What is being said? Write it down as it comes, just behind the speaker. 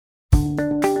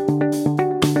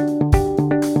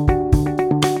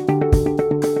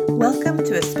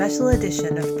special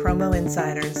edition of Promo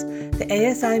Insiders, the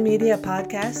ASI Media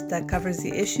podcast that covers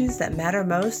the issues that matter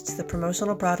most to the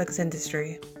promotional products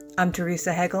industry. I'm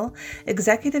Teresa Hegel,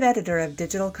 Executive Editor of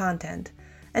Digital Content,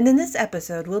 and in this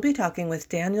episode we'll be talking with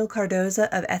Daniel Cardoza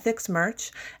of Ethics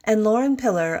Merch and Lauren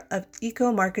Pillar of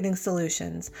Eco Marketing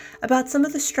Solutions about some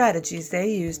of the strategies they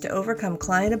use to overcome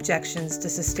client objections to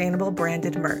sustainable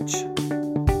branded merch.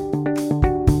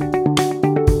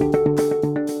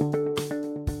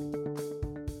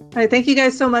 All right, thank you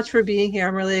guys so much for being here.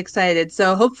 I'm really excited.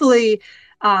 So hopefully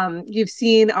you've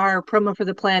seen our Promo for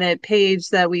the Planet page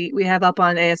that we have up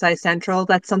on ASI Central.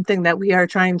 That's something that we are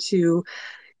trying to,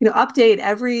 update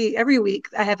every week.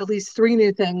 I have at least 3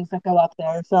 new things that go up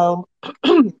there. So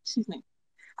excuse me.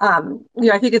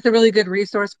 I think it's a really good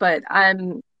resource, but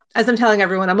as I'm telling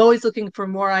everyone, I'm always looking for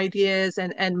more ideas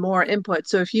and more input.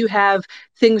 So if you have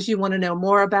things you want to know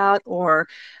more about or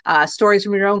stories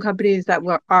from your own companies that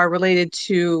are related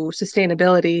to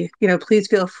sustainability, please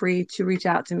feel free to reach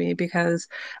out to me because,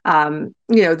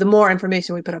 the more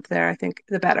information we put up there, I think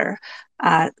the better.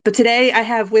 But today I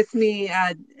have with me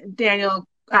Daniel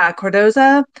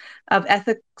Cardoza of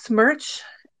Ethics Merch.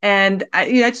 And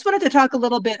I just wanted to talk a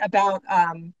little bit about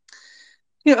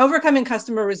overcoming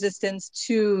customer resistance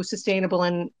to sustainable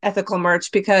and ethical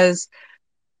merch because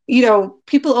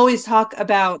people always talk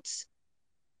about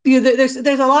there's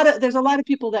a lot of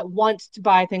people that want to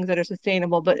buy things that are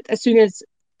sustainable, but as soon as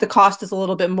the cost is a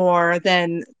little bit more,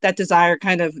 then that desire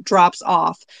kind of drops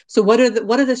off. So what are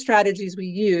the strategies we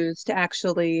use to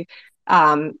actually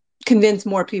convince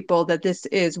more people that this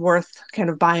is worth kind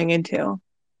of buying into?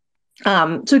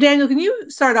 So Daniel, can you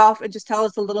start off and just tell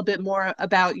us a little bit more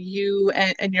about you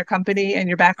and your company and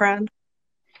your background?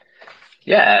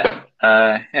 Yeah.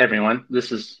 Hey everyone.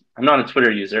 I'm not a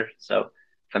Twitter user, so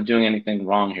if I'm doing anything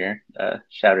wrong here,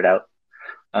 shout it out.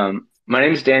 My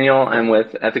name is Daniel. I'm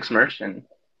with Ethics Merch, and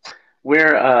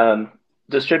we're a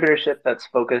distributorship that's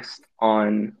focused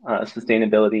on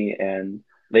sustainability and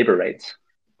labor rights.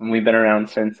 And we've been around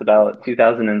since about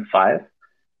 2005.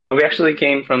 We actually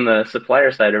came from the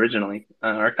supplier side originally.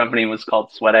 Our company was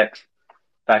called SweatX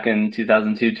back in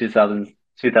 2002,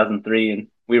 2003, and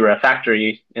we were a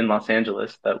factory in Los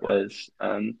Angeles that was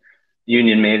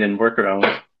union made and worker owned.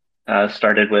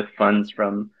 Started with funds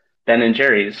from Ben and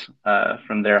Jerry's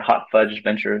from their Hot Fudge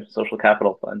Venture Social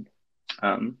Capital Fund,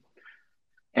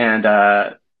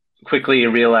 and quickly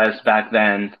realized back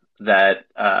then that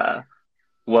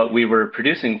what we were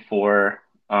producing for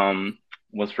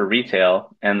was for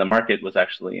retail, and the market was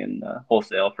actually in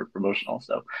wholesale for promotional.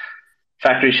 So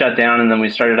factory shut down, and then we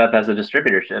started up as a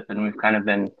distributorship, and we've kind of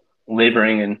been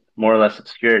laboring in more or less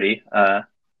obscurity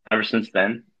ever since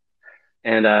then.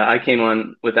 And I came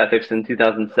on with Ethics in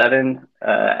 2007.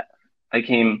 I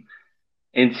came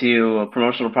into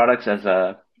promotional products as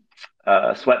a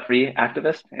sweat-free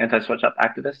activist, anti-sweatshop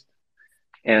activist,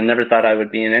 and never thought I would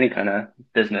be in any kind of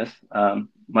business,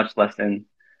 much less in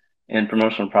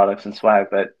promotional products and swag.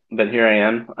 But here I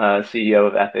am, CEO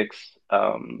of Ethics,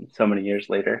 so many years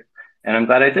later, and I'm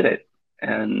glad I did it.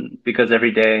 And because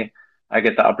every day I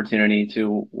get the opportunity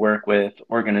to work with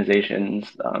organizations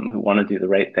who want to do the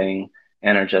right thing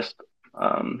and are just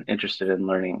interested in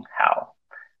learning how.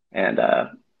 And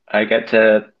I get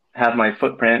to have my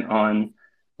footprint on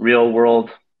real world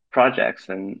projects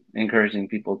and encouraging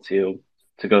people to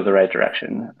go the right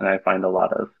direction. And I find a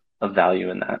lot of value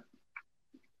in that.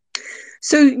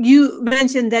 So you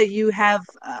mentioned that you have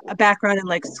a background in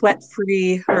like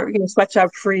sweat-free or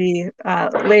sweatshop-free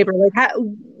labor. Like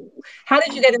how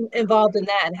did you get involved in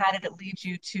that, and how did it lead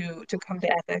you to come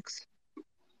to ethics?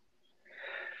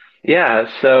 Yeah,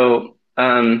 so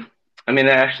I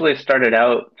actually started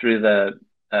out through the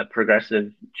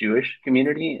progressive Jewish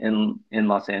community in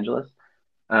Los Angeles.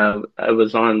 I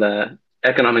was on the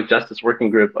economic justice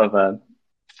working group of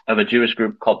a Jewish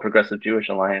group called Progressive Jewish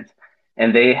Alliance,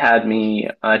 and they had me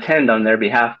attend on their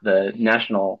behalf the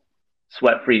National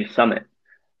Sweat Free Summit,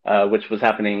 which was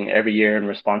happening every year in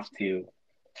response to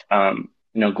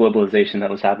globalization that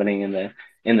was happening in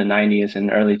the 90s and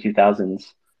early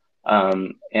 2000s,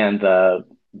 and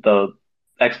the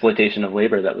exploitation of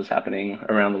labor that was happening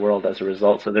around the world as a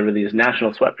result. So there were these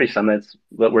national sweat free summits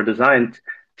that were designed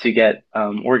to get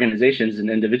organizations and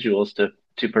individuals to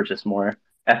purchase more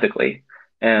ethically,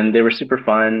 and they were super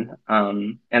fun.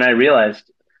 And I realized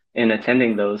in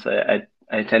attending those, I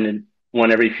attended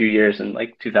one every few years in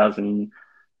like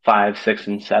 2005, 6,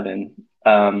 and 7.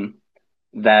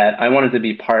 That I wanted to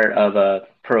be part of a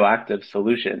proactive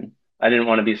solution. I didn't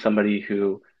want to be somebody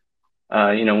who,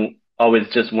 always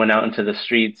just went out into the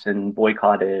streets and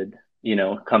boycotted,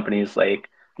 companies like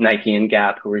Nike and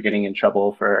Gap who were getting in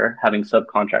trouble for having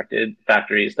subcontracted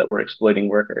factories that were exploiting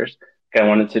workers. Like, I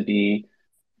wanted to be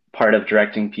part of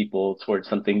directing people towards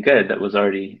something good that was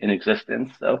already in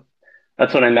existence. So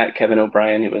that's when I met Kevin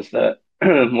O'Brien, who was the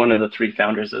one of the three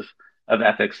founders of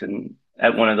ethics, and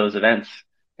at one of those events.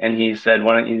 And he said,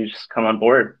 "Why don't you just come on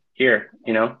board here?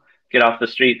 Get off the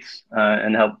streets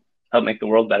and help make the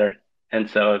world better." And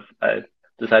so I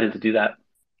decided to do that.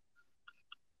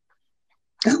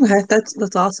 Okay,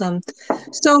 that's awesome.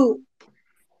 So,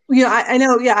 I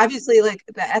know, yeah, obviously, like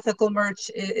the ethical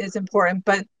merch is important,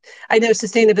 but I know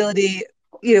sustainability,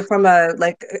 from a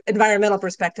like environmental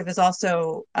perspective, is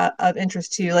also of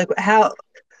interest to you. Like, how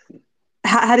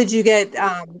did you get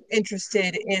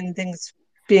interested in things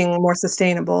being more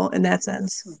sustainable in that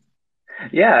sense?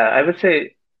 Yeah, I would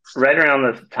say right around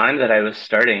the time that I was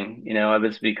starting, I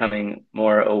was becoming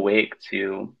more awake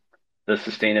to the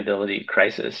sustainability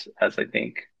crisis, as I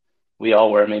think we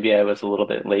all were. Maybe I was a little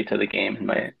bit late to the game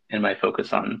in my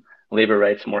focus on labor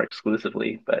rights more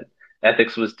exclusively, but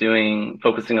ethics was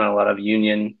focusing on a lot of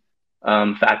union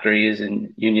factories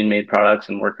and union made products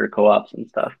and worker co-ops and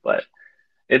stuff. But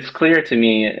it's clear to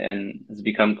me, and it's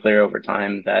become clear over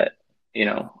time, that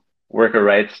worker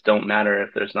rights don't matter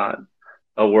if there's not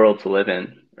a world to live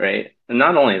in, right? And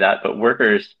not only that, but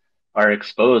workers are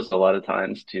exposed a lot of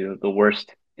times to the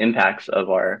worst impacts of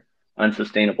our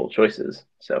unsustainable choices.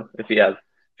 So if you have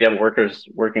workers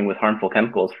working with harmful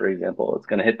chemicals, for example, it's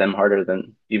going to hit them harder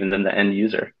than even than the end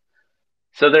user.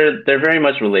 So they're very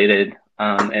much related.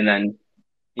 And then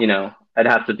I'd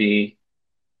have to be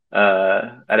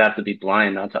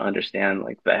blind not to understand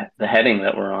like the heading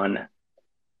that we're on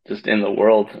just in the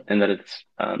world, and that it's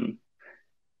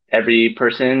every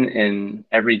person in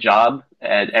every job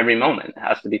at every moment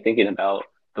has to be thinking about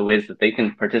the ways that they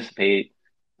can participate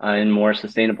in more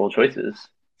sustainable choices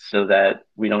so that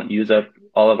we don't use up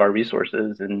all of our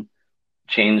resources and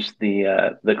change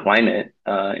the climate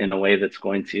in a way that's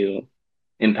going to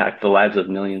impact the lives of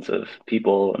millions of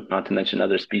people, not to mention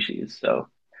other species. So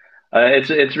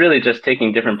it's really just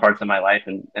taking different parts of my life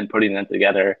and putting them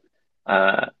together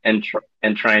and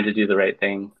trying to do the right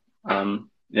thing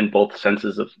in both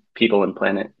senses of people and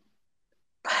planet.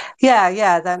 Yeah,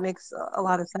 yeah, that makes a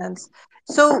lot of sense.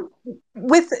 So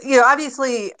with,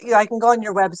 obviously, I can go on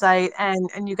your website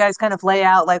and you guys kind of lay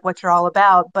out like what you're all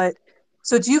about, but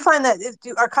so do you find that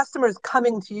are customers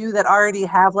coming to you that already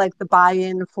have like the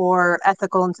buy-in for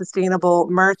ethical and sustainable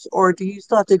merch, or do you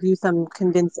still have to do some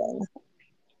convincing?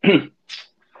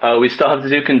 We still have to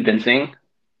do convincing.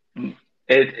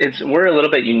 We're a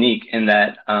little bit unique in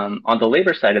that on the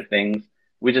labor side of things,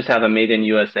 we just have a made in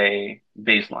USA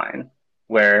baseline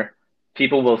where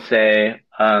people will say,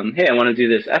 "Hey, I want to do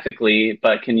this ethically,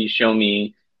 but can you show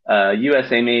me a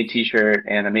USA made T-shirt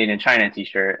and a made in China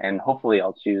T-shirt?" And hopefully,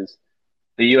 I'll choose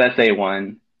the USA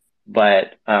one,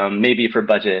 but maybe for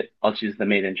budget, I'll choose the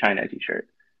made in China T-shirt.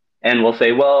 And we'll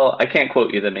say, "Well, I can't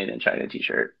quote you the made in China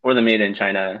T-shirt or the made in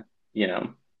China, you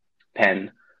know,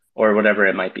 pen or whatever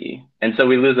it might be." And so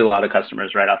we lose a lot of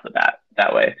customers right off the bat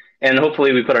that way. And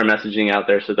hopefully we put our messaging out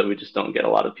there so that we just don't get a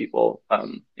lot of people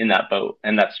in that boat.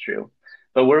 And that's true.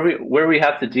 But where we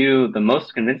have to do the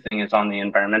most convincing is on the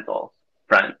environmental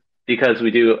front, because we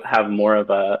do have more of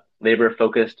a labor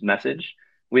focused message.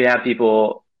 We have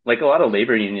people like a lot of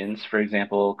labor unions, for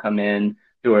example, come in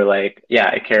who are like, "Yeah,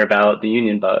 I care about the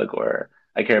union bug," or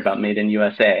 "I care about made in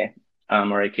USA,"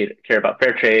 or "I care about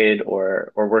fair trade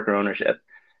or worker ownership."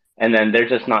 And then they're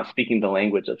just not speaking the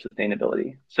language of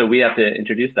sustainability. So we have to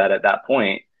introduce that at that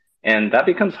point, and that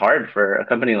becomes hard for a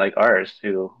company like ours,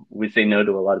 who we say no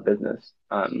to a lot of business.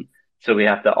 So we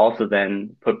have to also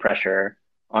then put pressure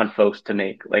on folks to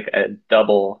make like a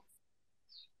double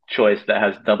choice that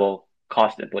has double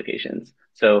cost implications.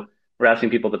 So we're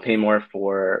asking people to pay more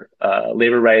for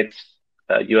labor rights.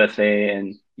 USA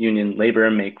and union labor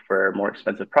make for more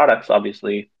expensive products,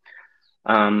 obviously,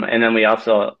 and then we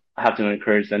also have to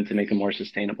encourage them to make a more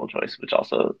sustainable choice, which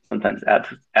also sometimes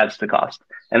adds to cost.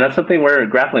 And that's something we're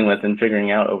grappling with and figuring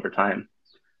out over time.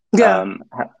 Yeah.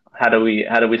 How do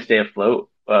we stay afloat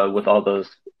with all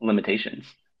those limitations?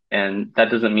 And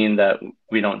that doesn't mean that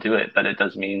we don't do it, but it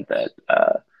does mean that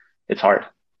it's hard.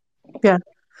 Yeah.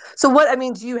 So I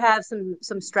mean, do you have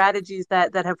some strategies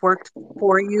that have worked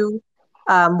for you?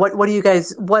 What do you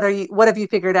guys what have you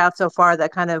figured out so far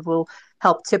that kind of will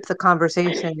help tip the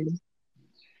conversation?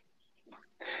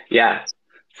 Yeah.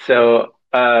 So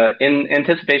in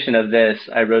anticipation of this,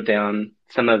 I wrote down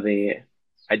some of the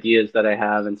ideas that I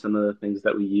have and some of the things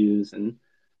that we use. And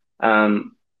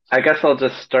Um, I guess I'll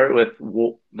just start with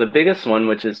the biggest one,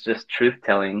 which is just truth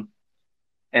telling.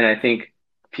 And I think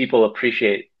people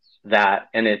appreciate that,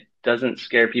 and it doesn't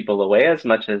scare people away as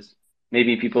much as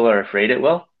maybe people are afraid it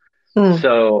will. Mm.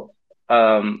 So,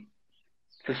 um,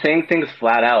 to saying things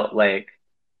flat out like,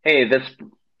 "Hey, this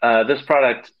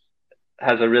product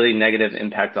has a really negative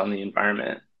impact on the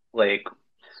environment," like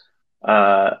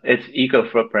its eco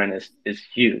footprint is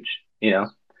huge. You know,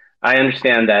 I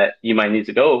understand that you might need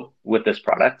to go with this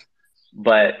product,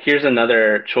 but here's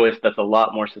another choice that's a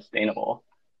lot more sustainable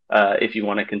if you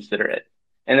want to consider it.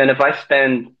 And then if I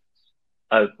spend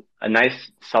a, a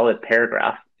nice solid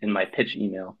paragraph in my pitch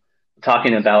email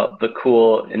talking about the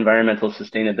cool environmental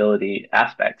sustainability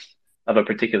aspects of a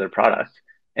particular product,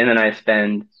 and then I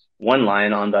spend one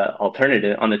line on the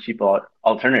alternative, on the cheap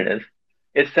alternative,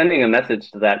 it's sending a message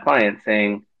to that client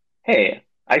saying, "Hey,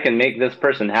 I can make this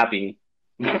person happy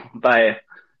by,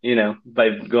 by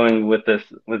going with this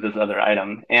other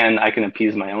item, and I can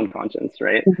appease my own conscience,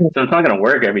 right?" Mhm. So it's not going to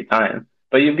work every time,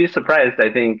 but you'd be surprised,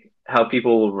 I think, how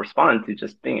people will respond to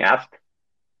just being asked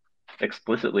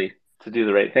explicitly to do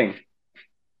the right thing.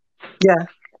 Yeah,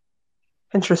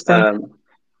 interesting. Um,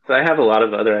 so I have a lot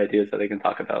of other ideas that I can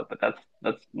talk about, but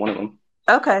that's one of them.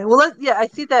 Okay, well, yeah, I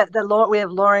see that Lauren, we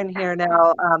have Lauren here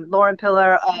now, Lauren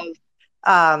Pillar of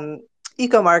um,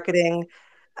 Eco Marketing,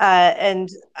 and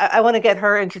I want to get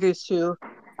her introduced to.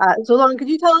 So, Lauren, could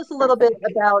you tell us a little bit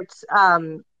about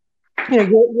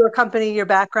your company, your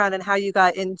background, and how you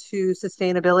got into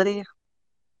sustainability?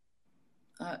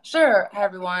 Sure. Hi,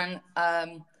 everyone.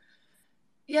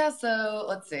 Yeah, so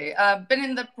let's see. I've been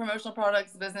in the promotional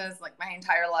products business like my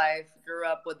entire life. Grew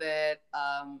up with it.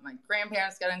 My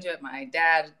grandparents got into it, my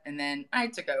dad, and then I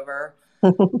took over.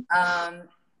 Um,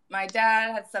 my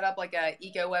dad had set up like a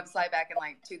eco website back in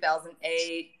like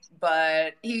 2008,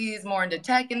 but he's more into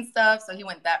tech and stuff, so he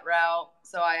went that route.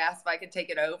 So I asked if I could take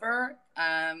it over.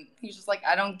 He's just like,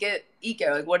 I don't get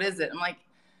eco. Like, what is it? I'm like,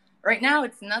 right now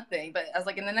it's nothing, but as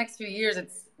like in the next few years,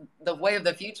 it's the way of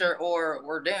the future, or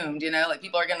we're doomed. Like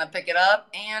people are gonna pick it up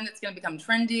and it's gonna become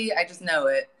trendy. I just know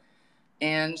it,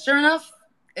 and sure enough,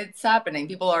 it's happening.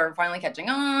 People are finally catching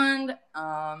on.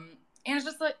 And it's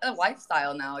just like a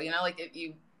lifestyle now, like if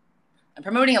you I'm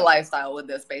promoting a lifestyle with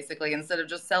this basically instead of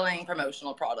just selling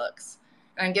promotional products.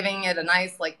 And I'm giving it a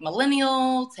nice like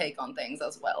millennial take on things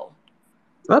as well.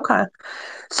 Okay.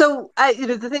 So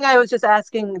the thing I was just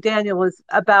asking Daniel was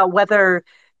about whether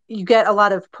you get a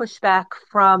lot of pushback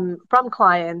from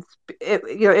clients,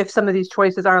 if some of these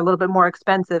choices are a little bit more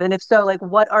expensive, and if so, like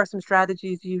what are some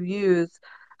strategies you use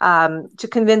to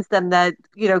convince them that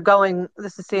going the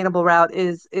sustainable route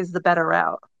is the better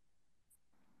route?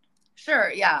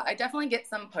 Sure, yeah, I definitely get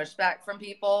some pushback from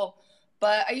people,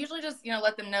 but I usually just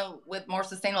let them know with more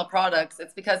sustainable products,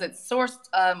 it's because it's sourced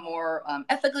more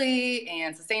ethically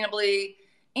and sustainably,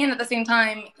 and at the same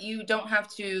time, you don't have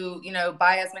to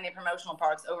buy as many promotional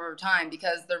products over time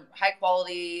because they're high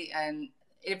quality, and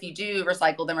if you do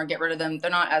recycle them or get rid of them, they're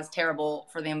not as terrible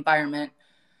for the environment.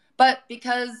 But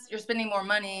because you're spending more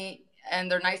money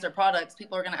and they're nicer products,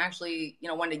 people are going to actually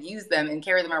want to use them and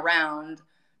carry them around.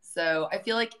 So I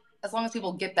feel like as long as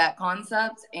people get that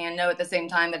concept and know at the same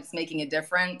time that it's making a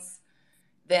difference,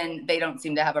 then they don't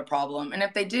seem to have a problem. And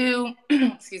if they do,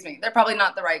 excuse me, they're probably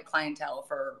not the right clientele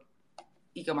for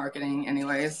eco marketing,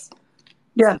 anyways.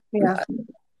 Yeah, Simple as yeah.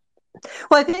 that.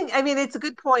 Well, I mean, it's a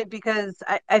good point because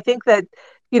I think that,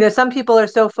 some people are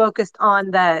so focused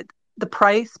on the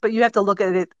price, but you have to look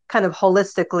at it kind of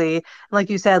holistically.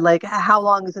 Like you said, like how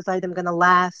long is this item going to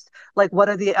last? Like what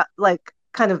are the like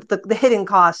kind of the hidden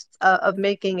costs of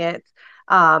making it?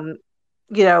 Um,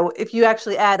 if you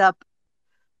actually add up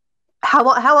how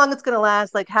long it's going to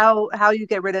last, like how you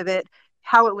get rid of it,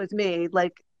 how it was made,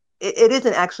 like it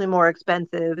isn't actually more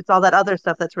expensive. It's all that other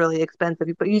stuff that's really expensive,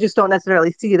 but you just don't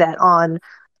necessarily see that on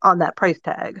that price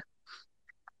tag.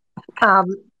 Um,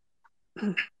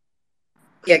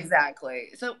 Yeah, exactly.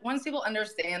 So once people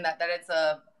understand that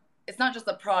it's not just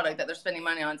a product that they're spending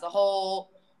money on, it's a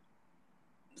whole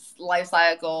life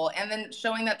cycle, and then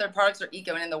showing that their products are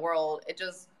eco and in the world, it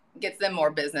just gets them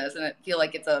more business, and I feel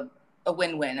like it's a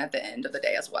win-win at the end of the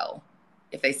day as well,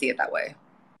 if they see it that way.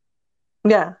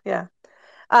 yeah, yeah.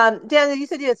 Daniel, you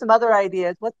said you had some other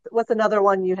ideas. What's another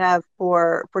one you have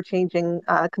for changing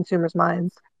consumers'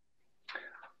 minds?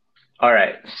 All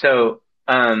right. So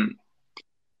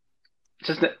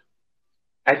just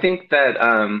I think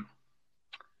that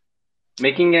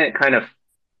making it kind of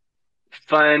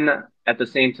fun at the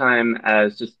same time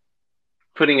as just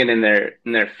putting it in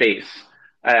their face,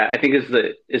 I think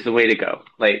is the way to go.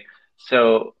 Like,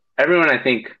 so everyone, I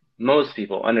think most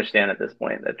people understand at this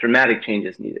point that dramatic change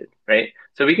is needed, right?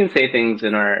 So we can say things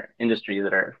in our industry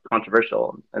that are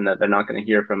controversial and that they're not going to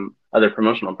hear from other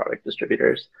promotional product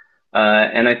distributors.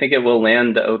 And I think it will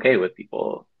land okay with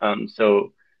people.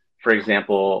 So, for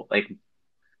example, like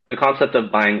the concept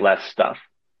of buying less stuff.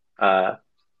 Uh,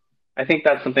 I think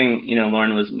that's something,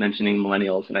 Lauren was mentioning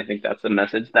millennials, and I think that's a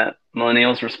message that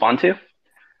millennials respond to.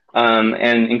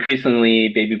 And increasingly,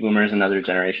 baby boomers and other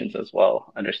generations as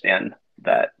well understand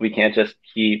that we can't just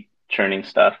keep churning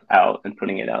stuff out and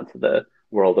putting it out to the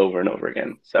world over and over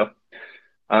again. So,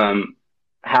 um,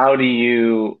 how do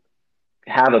you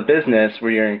have a business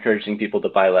where you're encouraging people to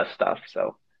buy less stuff?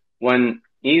 So, one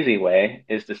easy way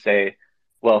is to say,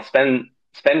 well, spend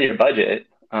your budget,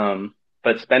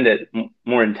 but spend it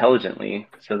more intelligently,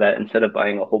 so that instead of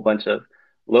buying a whole bunch of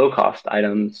low cost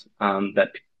items that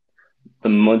the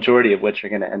majority of which are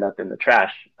going to end up in the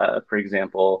trash. For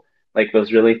example, like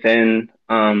those really thin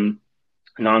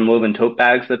non-woven tote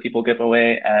bags that people give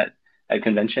away at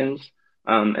conventions,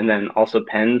 and then also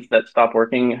pens that stop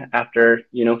working after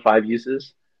 5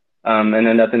 uses and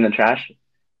end up in the trash.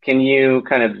 Can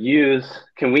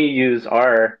we use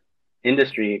our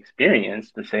industry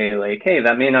experience to say like, hey,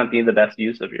 that may not be the best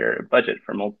use of your budget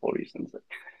for multiple reasons.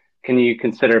 Can you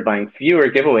consider buying fewer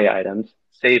giveaway items?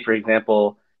 Say, for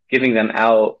example, giving them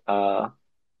out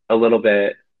a little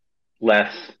bit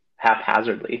less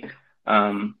haphazardly.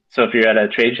 So if you're at a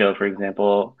trade show, for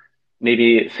example,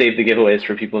 maybe save the giveaways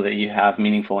for people that you have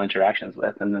meaningful interactions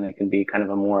with, and then it can be kind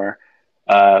of a more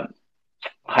uh,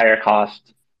 higher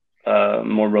cost,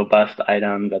 more robust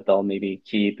item that they'll maybe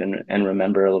keep and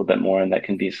remember a little bit more, and that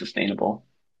can be sustainable.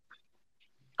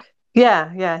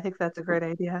 Yeah, I think that's a great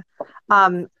idea.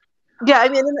 Um, yeah, I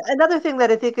mean, another thing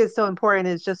that I think is so important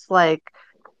is just like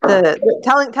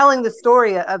telling the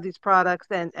story of these products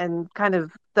and kind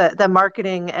of the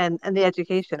marketing and the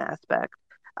education aspect.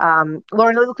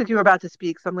 Lauren, it looked like you were about to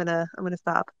speak, so I'm gonna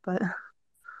stop. But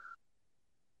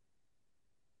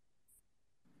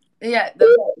Yeah, the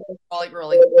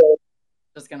really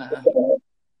just gonna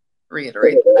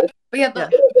reiterate that. But yeah, yeah,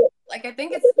 like I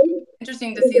think it's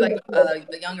interesting to see like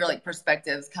the younger like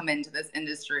perspectives come into this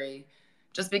industry,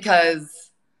 just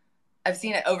because I've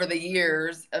seen it over the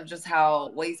years of just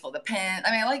how wasteful the pen.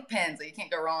 I mean, I like pens, so you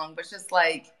can't go wrong. But it's just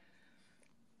like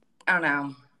I don't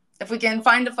know if we can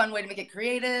find a fun way to make it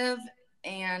creative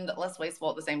and less wasteful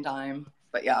at the same time.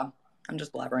 But yeah, I'm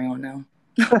just blabbering on now.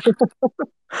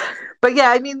 but yeah,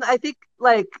 I mean, I think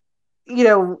like you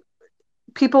know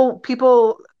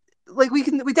people like we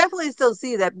definitely still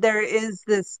see that there is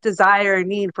this desire and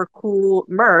need for cool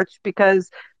merch because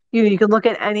you can look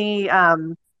at any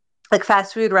like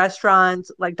fast food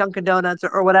restaurants like Dunkin' Donuts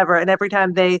or whatever, and every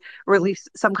time they release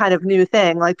some kind of new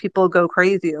thing, like people go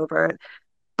crazy over it.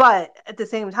 But at the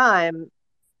same time,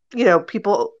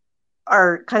 people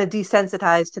are kind of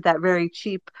desensitized to that very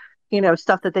cheap,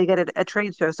 stuff that they get at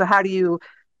trade shows. So how do you,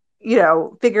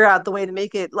 figure out the way to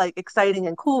make it like exciting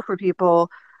and cool for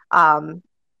people, um,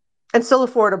 and still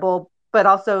affordable, but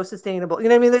also sustainable? You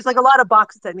know what I mean? There's like a lot of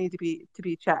boxes that need to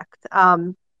be checked.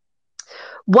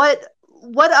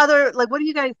 What other like what do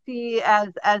you guys see as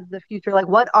the future? Like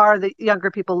what are the younger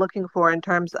people looking for in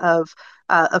terms of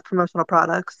promotional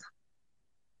products?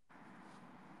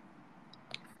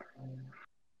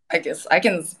 I guess I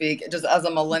can speak just as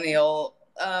a millennial.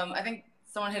 I think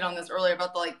someone hit on this earlier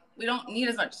about the like we don't need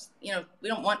as much, we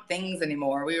don't want things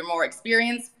anymore. We are more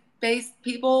experience based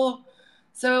people.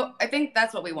 So I think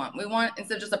that's what we want. We want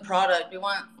instead of just a product, we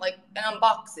want like an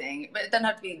unboxing, but it doesn't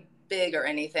have to be big or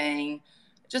anything.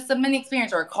 Just a mini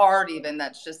experience or a card even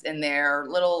that's just in there.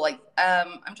 Little like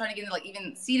I'm trying to get into like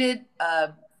even seated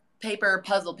paper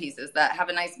puzzle pieces that have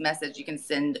a nice message you can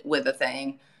send with a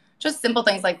thing, just simple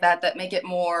things like that that make it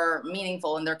more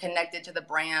meaningful and they're connected to the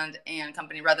brand and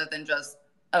company rather than just,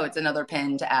 oh, it's another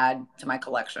pin to add to my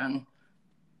collection.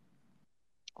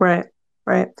 Right,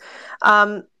 right.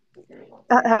 Um,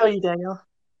 how are you, Daniel?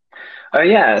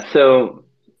 Yeah, so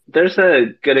there's a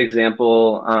good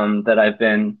example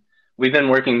that we've been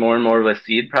working more and more with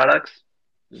seed products,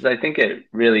 because I think it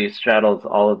really straddles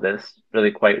all of this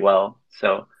really quite well.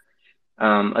 So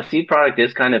a seed product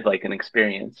is kind of like an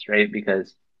experience, right?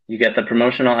 Because you get the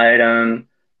promotional item,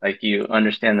 like you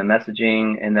understand the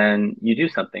messaging, and then you do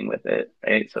something with it,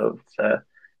 right? So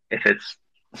if it's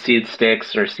seed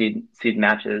sticks or seed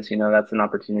matches, that's an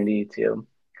opportunity to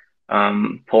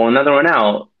pull another one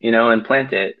out, and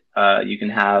plant it. You can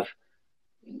have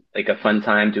like a fun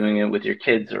time doing it with your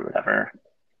kids or whatever.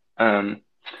 Um,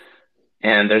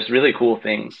 and there's really cool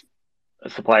things.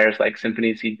 Suppliers like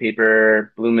Symphony Seed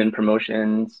Paper, Bloomin'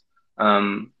 Promotions.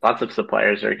 Lots of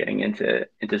suppliers are getting into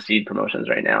seed promotions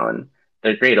right now, and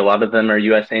they're great. A lot of them are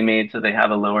USA made, so they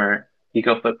have a lower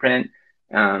eco footprint.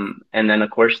 And then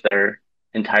of course they're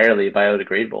entirely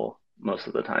biodegradable most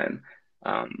of the time.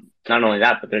 Not only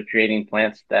that, but they're creating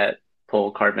plants that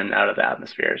pull carbon out of the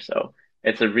atmosphere. So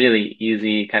it's a really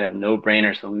easy kind of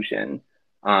no-brainer solution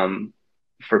um,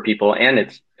 for people, and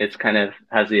it's kind of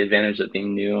has the advantage of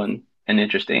being new and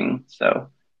interesting. So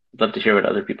I'd love to hear what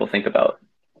other people think about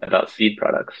seed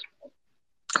products.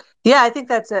 Yeah, I think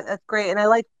that's great, and I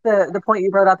like the point you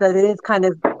brought up that it is kind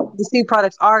of the seed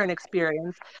products are an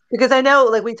experience because I know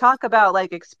like we talk about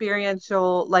like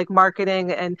experiential like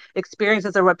marketing and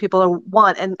experiences are what people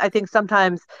want, and I think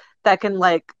sometimes that can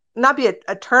like not be a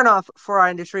turnoff for our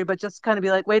industry, but just kind of be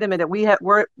like, wait a minute,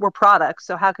 we're products,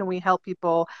 so how can we help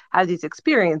people have these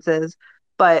experiences?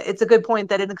 But it's a good point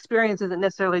that an experience isn't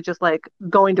necessarily just like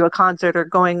going to a concert or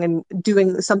going and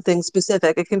doing something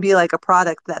specific. It can be like a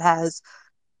product that has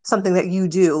something that you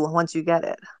do once you get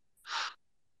it.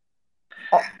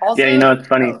 Yeah, Also, it's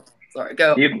funny. oh, sorry,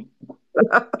 go. You,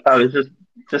 I was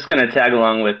just gonna tag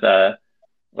along with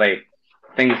like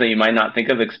things that you might not think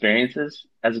of experiences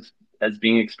as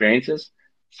being experiences.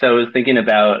 So I was thinking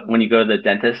about when you go to the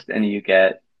dentist and you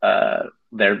get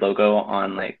their logo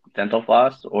on like dental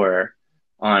floss or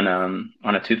on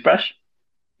a toothbrush.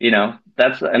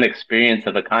 That's an experience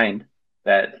of a kind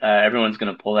that everyone's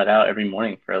going to pull that out every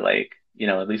morning for like,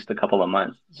 at least a couple of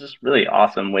months. It's just really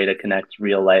awesome way to connect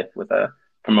real life with a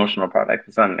promotional product.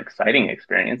 It's not an exciting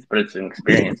experience, but it's an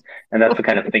experience. And that's the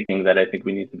kind of thinking that I think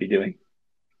we need to be doing.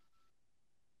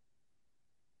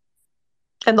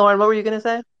 And Lauren, what were you going to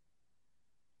say?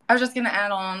 I was just gonna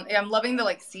add on. Yeah, I'm loving the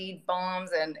like seed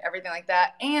bombs and everything like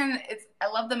that, and I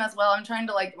love them as well. I'm trying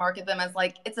to like market them as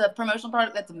like it's a promotional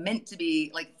product that's meant to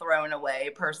be like thrown away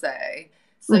per se.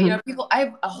 So Mm-hmm. people, I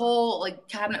have a whole like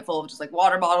cabinet full of just like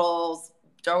water bottles,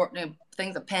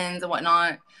 things of pens and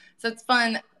whatnot. So it's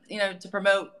fun, to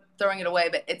promote throwing it away,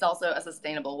 but it's also a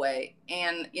sustainable way,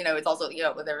 and it's also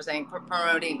what they were saying,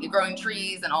 promoting growing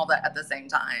trees and all that at the same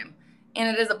time,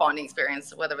 and it is a bonding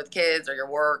experience, whether with kids or your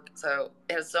work. So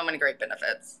it has so many great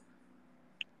benefits.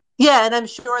 Yeah, and I'm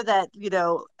sure that,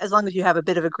 as long as you have a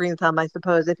bit of a green thumb, I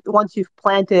suppose, if once you've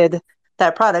planted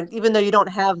that product, even though you don't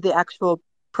have the actual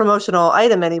promotional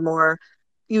item anymore,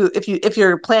 if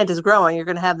your plant is growing, you're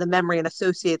going to have the memory and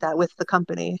associate that with the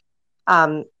company.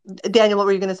 Um, Daniel, what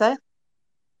were you going to say?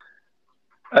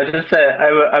 I just said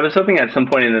I was hoping at some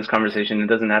point in this conversation, it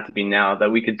doesn't have to be now,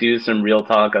 that we could do some real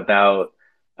talk about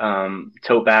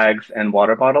tote bags and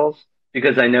water bottles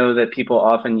because I know that people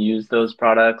often use those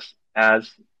products as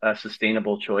a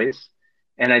sustainable choice,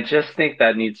 and I just think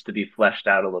that needs to be fleshed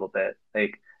out a little bit.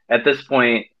 Like at this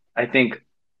point, I think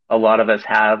a lot of us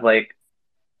have like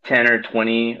 10 or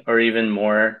 20 or even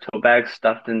more tote bags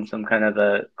stuffed in some kind of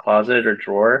a closet or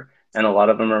drawer. And a lot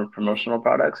of them are promotional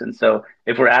products. And so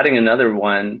if we're adding another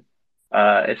one,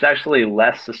 it's actually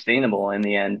less sustainable in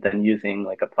the end than using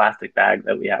like a plastic bag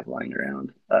that we have lying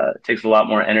around. It takes a lot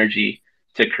more energy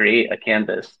to create a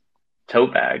canvas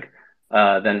tote bag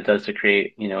than it does to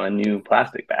create, a new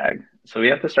plastic bag. So we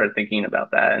have to start thinking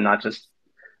about that and not just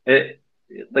it.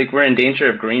 Like we're in danger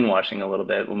of greenwashing a little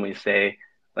bit when we say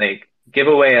like give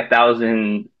away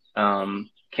 1,000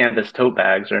 canvas tote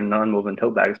bags or non-woven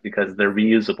tote bags because they're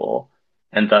reusable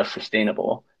and thus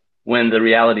sustainable. When the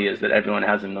reality is that everyone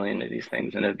has a million of these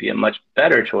things, and it'd be a much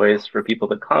better choice for people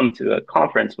to come to a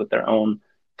conference with their own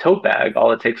tote bag.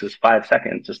 All it takes is 5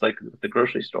 seconds, just like the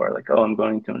grocery store. Like, oh, I'm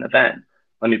going to an event.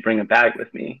 Let me bring a bag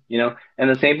with me. And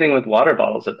the same thing with water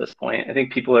bottles at this point. I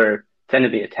think people tend to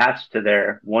be attached to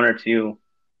their one or two,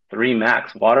 three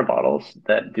max water bottles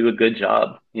that do a good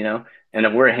job. And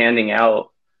if we're handing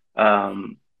out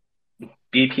um,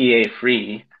 BPA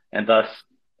free and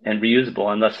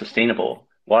reusable and thus sustainable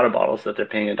water bottles that they're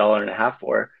paying $1.50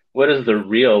 for, what is the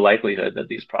real likelihood that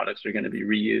these products are going to be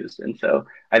reused? And so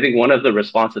I think one of the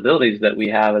responsibilities that we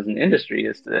have as an industry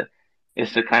is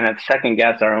to kind of second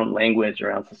guess our own language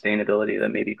around sustainability that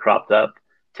maybe cropped up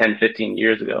 10, 15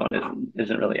 years ago and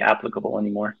isn't really applicable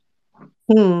anymore.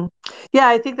 Hmm. Yeah,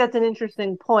 I think that's an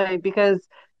interesting point because,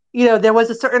 there was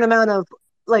a certain amount of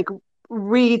like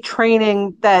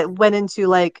retraining that went into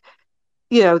like,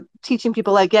 teaching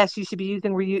people like, yes, you should be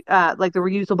using like the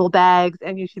reusable bags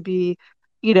and you should be,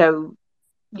 you know,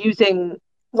 using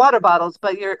water bottles.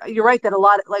 But you're right that a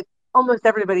lot like almost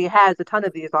everybody has a ton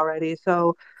of these already.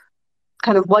 So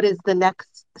kind of what is the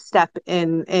next step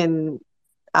in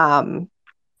um,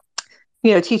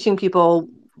 teaching people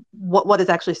what is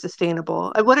actually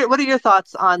sustainable. What are your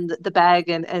thoughts on the bag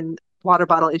and water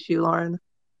bottle issue, Lauren?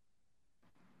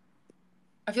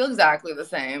 I feel exactly the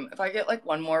same. If I get like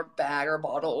one more bag or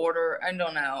bottle order, I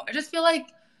don't know. I just feel like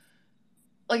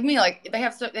me, like they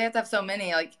have to have so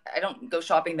many. Like I don't go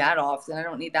shopping that often. I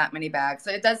don't need that many bags.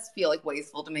 So it does feel like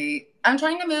wasteful to me. I'm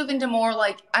trying to move into more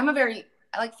like I'm a very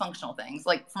I like functional things.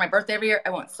 Like for my birthday every year, I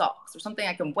want socks or something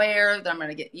I can wear that I'm going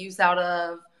to get use out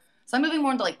of. So I'm moving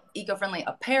more into like eco-friendly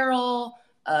apparel,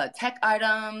 tech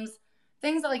items,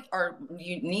 things that like are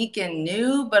unique and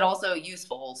new, but also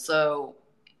useful. So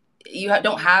you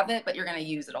don't have it, but you're going to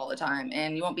use it all the time,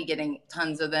 and you won't be getting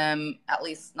tons of them, at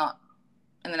least not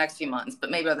in the next few months, but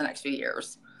maybe over the next few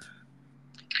years.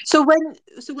 So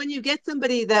when you get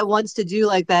somebody that wants to do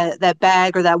like that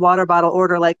bag or that water bottle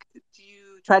order, like do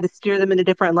you try to steer them in a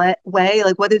different way?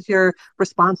 Like what is your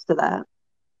response to that?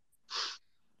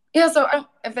 Yeah, so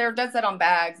if they're dead set on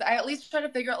bags, I at least try to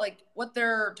figure out like what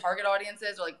their target audience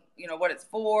is, or like what it's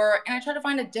for, and I try to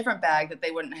find a different bag that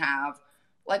they wouldn't have.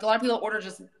 Like a lot of people order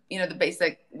just the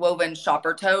basic woven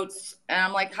shopper totes, and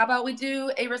I'm like, how about we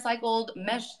do a recycled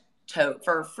mesh tote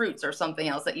for fruits or something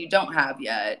else that you don't have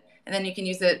yet, and then you can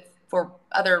use it for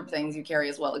other things you carry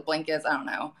as well, like blankets. I don't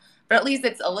know, but at least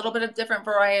it's a little bit of different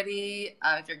variety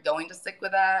if you're going to stick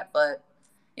with that, but.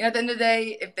 At the end of the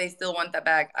day, if they still want that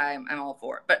bag, I'm all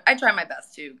for it. But I try my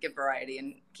best to give variety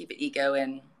and keep it eco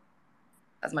and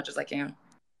as much as I can.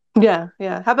 Yeah,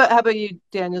 yeah. How about you,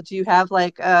 Daniel? Do you have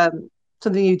like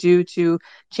something you do to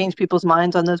change people's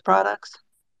minds on those products?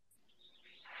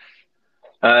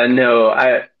 No,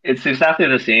 it's exactly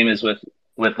the same as with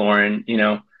Lauren,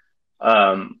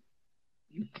 um,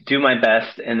 do my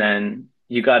best, and then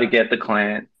you got to get the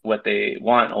client what they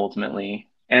want ultimately.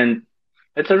 And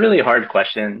it's a really hard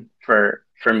question for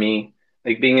me,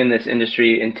 like being in this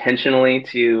industry intentionally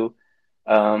to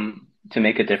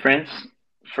make a difference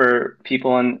for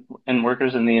people and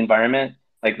workers in the environment.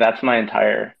 Like that's my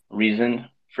entire reason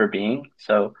for being.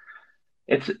 So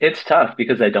it's tough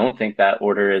because I don't think that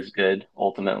order is good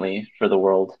ultimately for the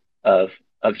world of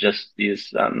just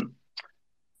these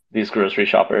grocery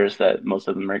shoppers that most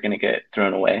of them are going to get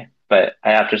thrown away. But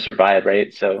I have to survive,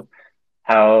 right? So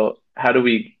how do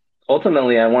we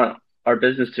ultimately? I want our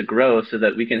business to grow so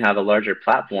that we can have a larger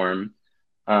platform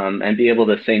and be able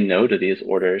to say no to these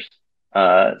orders.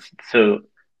 Uh, so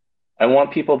I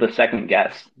want people to second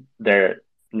guess their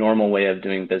normal way of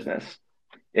doing business.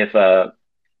 If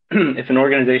if an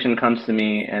organization comes to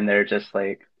me and they're just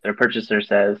like their purchaser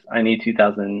says, I need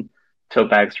 2,000 tote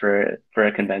bags for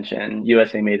a convention.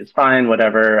 USA made is fine,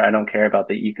 whatever. I don't care about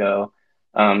the eco.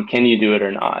 Can you do it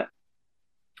or not?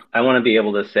 I want to be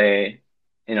able to say,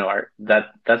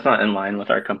 that's not in line with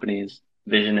our company's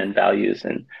vision and values,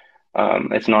 and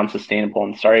it's non-sustainable.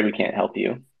 And sorry, we can't help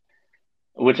you.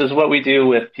 Which is what we do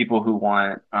with people who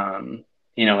want,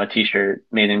 a T-shirt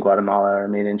made in Guatemala or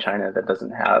made in China that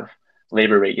doesn't have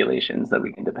labor regulations that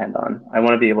we can depend on. I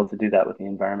want to be able to do that with the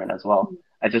environment as well.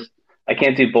 I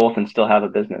can't do both and still have a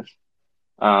business.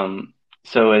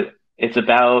 So it's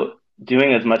about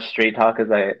doing as much straight talk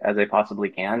as I possibly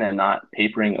can and not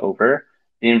papering over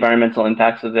the environmental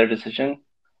impacts of their decision.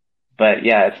 But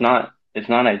yeah, it's not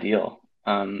ideal.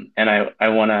 And I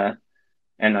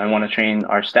want to train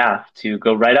our staff to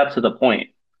go right up to the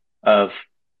point of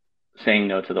saying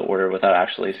no to the order without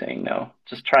actually saying no.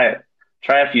 Just try it.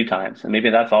 Try a few times. And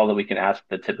maybe that's all that we can ask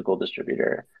the typical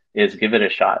distributor is give it a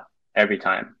shot every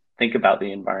time. Think about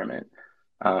the environment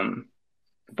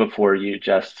before you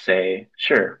just say,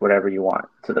 sure, whatever you want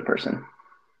to the person.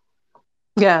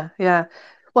 Yeah, yeah.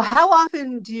 Well, how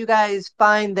often do you guys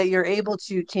find that you're able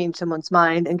to change someone's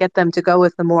mind and get them to go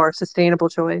with the more sustainable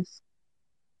choice?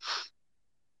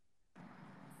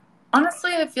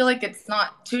 Honestly, I feel like it's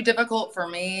not too difficult for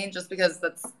me just because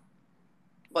that's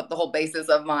what the whole basis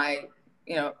of my,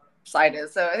 site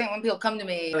is. So I think when people come to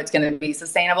me, it's going to be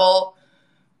sustainable.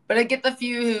 But I get the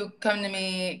few who come to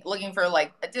me looking for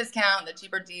like a discount, the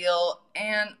cheaper deal.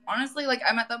 And honestly, like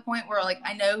I'm at the point where like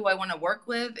I know who I want to work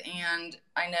with and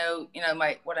I know,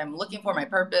 my what I'm looking for, my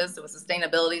purpose with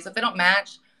sustainability. So if they don't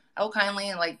match, I will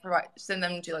kindly like send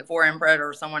them to like 4Imprint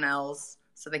or someone else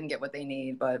so they can get what they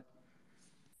need. But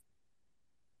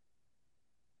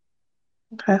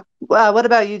Okay. Well, what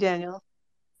about you, Daniel?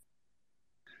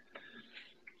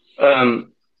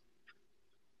 Um,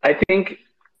 I think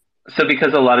so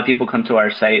because a lot of people come to our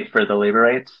site for the labor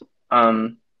rights,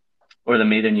 um, or the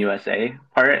made in USA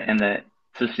part, and the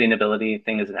sustainability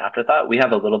thing is an afterthought. We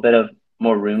have a little bit of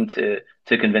more room to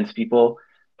convince people,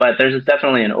 but there's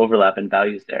definitely an overlap in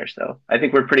values there. So I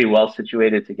think we're pretty well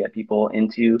situated to get people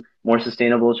into more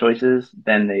sustainable choices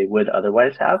than they would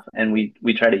otherwise have, and we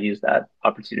try to use that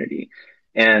opportunity.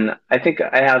 And I think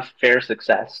I have fair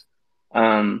success.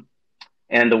 Um,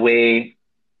 and the way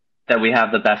that we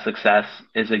have the best success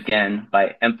is again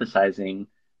by emphasizing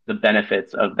the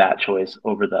benefits of that choice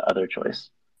over the other choice.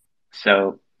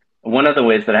 So one of the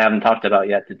ways that I haven't talked about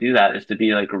yet to do that is to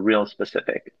be like real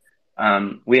specific.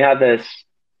 We have this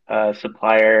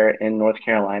supplier in North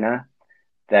Carolina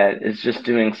that is just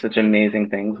doing such amazing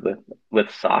things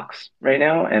with socks right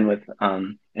now and with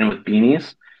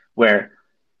beanies, where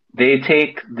they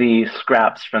take the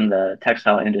scraps from the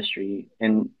textile industry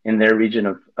in their region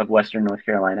of Western North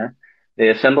Carolina. They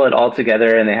assemble it all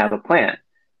together and they have a plant.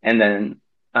 And then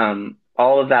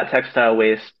all of that textile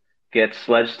waste gets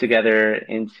sledged together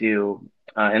into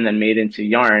and then made into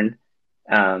yarn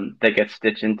that gets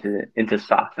stitched into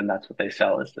socks. And that's what they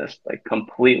sell is this like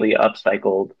completely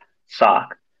upcycled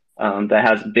sock that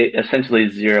has essentially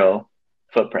zero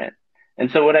footprint. And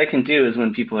so what I can do is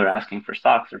when people are asking for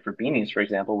socks or for beanies, for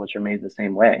example, which are made the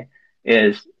same way,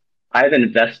 is I've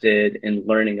invested in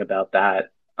learning about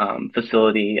that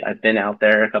facility. I've been out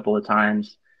there a couple of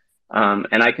times,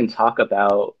 and I can talk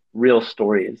about real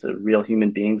stories of real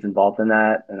human beings involved in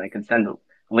that, and I can send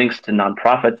links to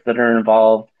nonprofits that are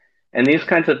involved, and these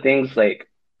kinds of things like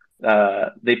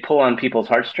they pull on people's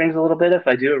heartstrings a little bit if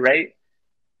I do it right,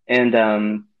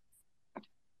 and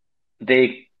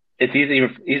they it's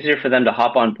easier for them to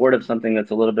hop on board of something that's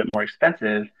a little bit more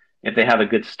expensive if they have a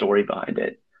good story behind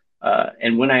it.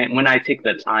 And when I take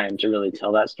the time to really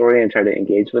tell that story and try to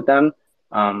engage with them,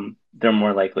 they're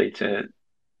more likely to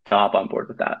hop on board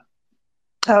with that.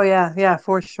 Oh yeah, yeah,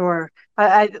 for sure.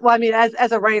 Well, I mean,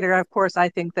 as a writer, of course, I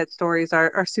think that stories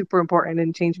are super important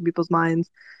in changing people's minds.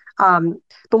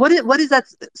 But what is that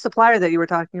supplier that you were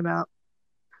talking about?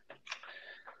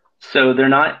 So they're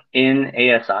not in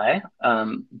ASI,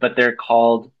 but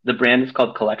the brand is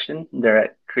called Collection. They're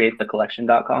at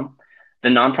createthecollection.com. The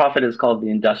nonprofit is called the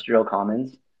Industrial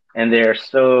Commons, and they are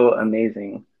so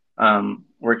amazing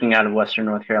working out of Western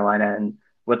North Carolina. And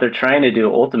what they're trying to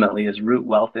do ultimately is root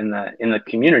wealth in the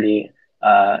community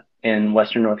in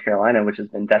Western North Carolina, which has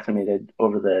been decimated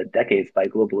over the decades by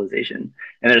globalization.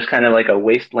 And there's kind of like a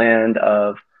wasteland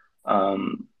of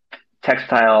um,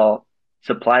 textile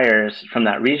suppliers from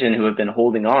that region who have been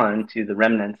holding on to the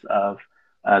remnants of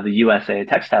the USA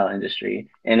textile industry.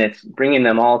 And it's bringing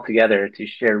them all together to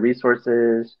share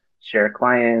resources, share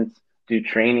clients, do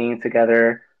training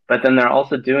together. But then they're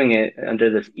also doing it under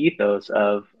this ethos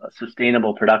of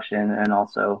sustainable production and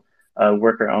also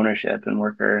worker ownership and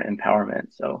worker empowerment.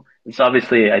 So it's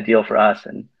obviously ideal for us.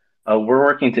 And we're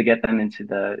working to get them into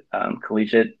the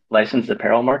collegiate licensed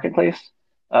apparel marketplace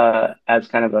as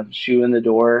kind of a shoe in the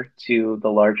door to the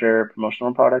larger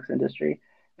promotional products industry.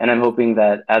 And I'm hoping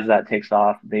that as that takes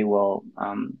off, they will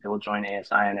join ASI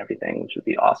and everything, which would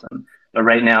be awesome. But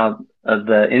right now,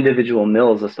 the individual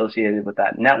mills associated with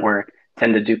that network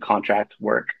tend to do contract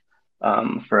work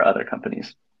for other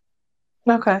companies.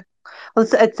 Okay. Well,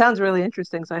 it sounds really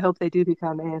interesting. So I hope they do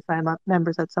become ASI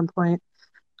members at some point.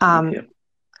 Thank Um, you.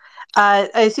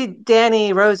 I see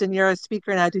Danny Rosen, you're a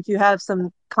speaker now. Did you have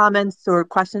some comments or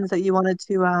questions that you wanted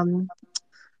to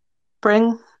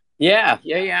bring? Yeah.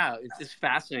 It's just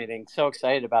fascinating. So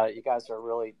excited about it. You guys are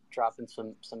really dropping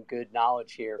some good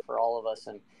knowledge here for all of us,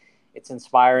 and it's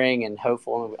inspiring and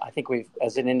hopeful. And I think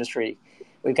as an industry,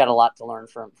 we've got a lot to learn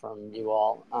from you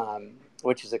all,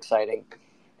 which is exciting.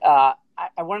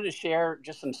 I wanted to share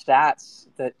just some stats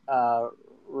that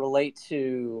relate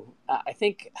to, I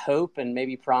think, hope and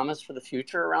maybe promise for the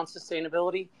future around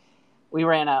sustainability. We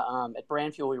ran at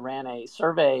Brand Fuel, we ran a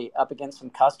survey up against some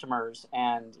customers,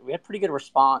 and we had pretty good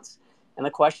response. And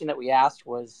the question that we asked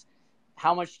was,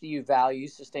 how much do you value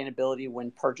sustainability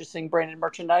when purchasing branded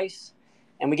merchandise?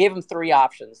 And we gave them three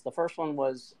options. The first one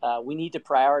was, we need to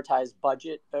prioritize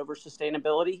budget over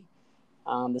sustainability.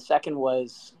 The second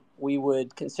was, we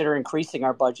would consider increasing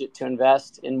our budget to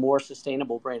invest in more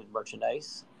sustainable branded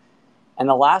merchandise. And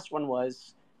the last one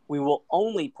was, we will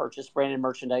only purchase branded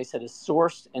merchandise that is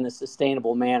sourced in a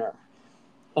sustainable manner.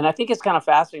 And I think it's kind of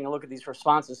fascinating to look at these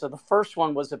responses. So the first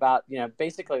one was about,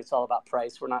 basically it's all about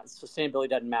price. Sustainability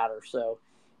doesn't matter. So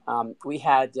we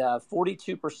had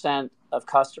 42% of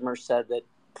customers said that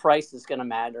price is going to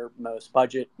matter most,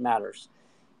 budget matters.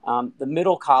 The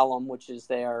middle column, which is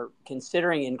they're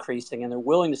considering increasing and they're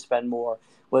willing to spend more,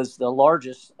 was the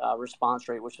largest response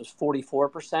rate, which was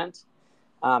 44%.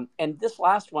 And this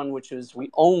last one, which is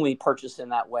we only purchase in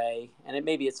that way, and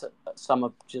maybe it's some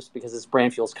of just because it's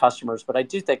Brand Fuel's customers, but I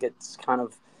do think it's kind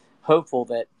of hopeful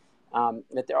that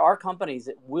that there are companies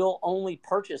that will only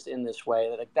purchase in this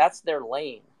way, that that's their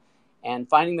lane, and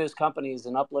finding those companies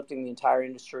and uplifting the entire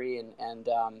industry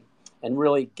and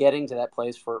really getting to that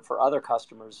place for other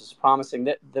customers is promising.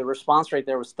 That the response rate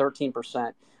there was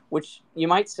 13%, which you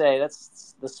might say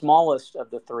that's the smallest of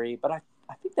the three, but I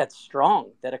think that's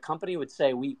strong that a company would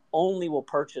say we only will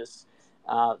purchase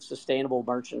sustainable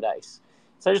merchandise.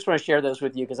 So I just want to share those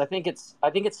with you because I think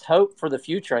it's hope for the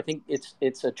future. I think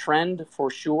it's a trend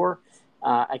for sure,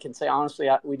 I can say honestly,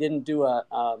 we didn't do a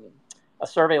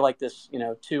survey like this,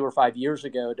 2 or 5 years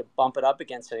ago to bump it up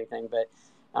against anything, but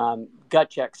gut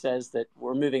check says that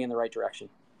we're moving in the right direction.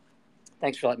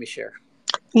 Thanks for letting me share.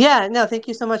 Yeah, no, thank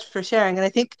you so much for sharing. And I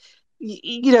think,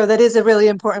 that is a really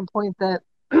important point that,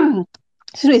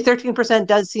 excuse me, 13%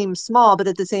 does seem small, but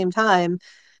at the same time,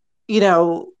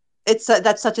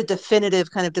 that's such a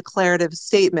definitive kind of declarative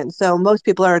statement. So most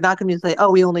people are not going to say,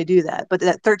 oh, we only do that. But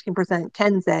that 13%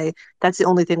 can say that's the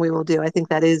only thing we will do. I think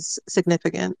that is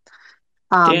significant.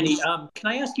 Danny, can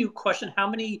I ask you a question? How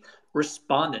many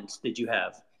respondents did you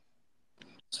have?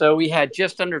 So we had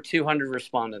just under 200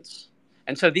 respondents.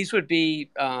 And so these would be,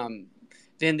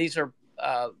 then these are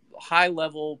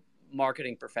high-level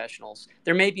marketing professionals.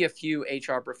 There may be a few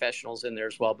HR professionals in there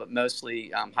as well, but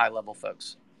mostly high-level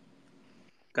folks.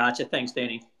 Gotcha. Thanks,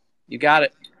 Danny. You got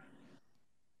it.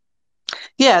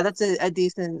 Yeah, that's a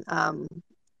decent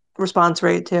response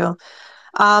rate too.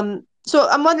 So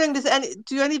I'm wondering,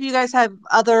 do any of you guys have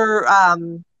other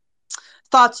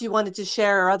thoughts you wanted to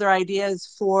share or other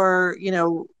ideas for,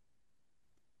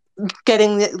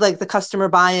 getting the customer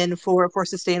buy-in for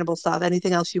sustainable stuff?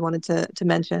 Anything else you wanted to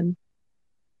mention?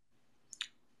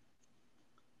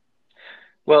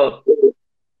 Well,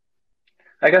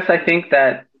 I guess I think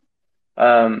that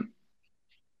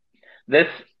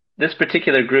this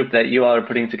particular group that you all are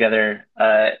putting together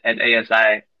at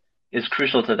ASI is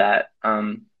crucial to that,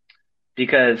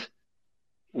 because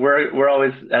we're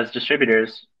always, as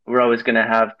distributors, we're always going to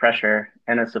have pressure,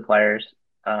 and as suppliers,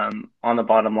 on the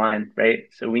bottom line, right?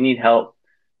 So we need help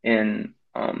in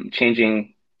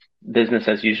changing business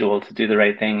as usual to do the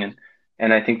right thing,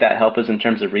 and I think that help is in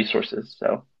terms of resources.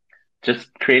 So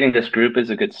just creating this group is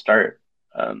a good start.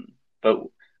 But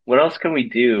what else can we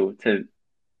do to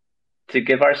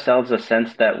give ourselves a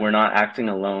sense that we're not acting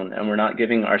alone and we're not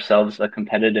giving ourselves a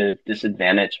competitive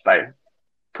disadvantage by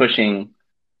pushing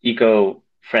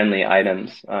eco-friendly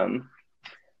items?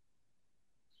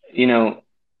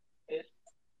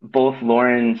 Both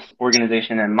Lauren's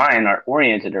organization and mine are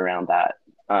oriented around that.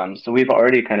 So we've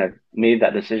already kind of made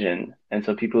that decision. And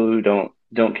so people who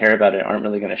don't care about it aren't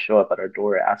really going to show up at our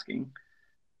door asking.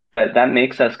 But that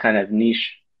makes us kind of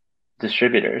niche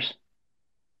distributors,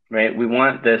 right? We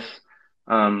want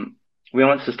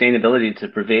sustainability to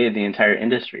pervade the entire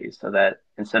industry so that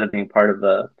instead of being part of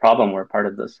the problem, we're part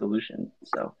of the solution.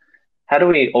 So how do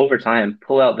we, over time,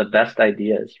 pull out the best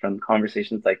ideas from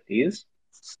conversations like these,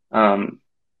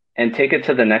 and take it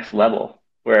to the next level?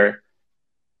 Where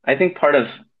I think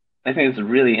it's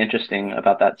really interesting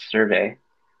about that survey.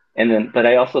 But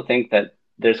I also think that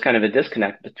there's kind of a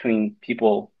disconnect between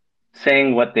people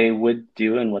saying what they would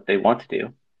do and what they want to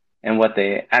do and what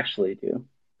they actually do,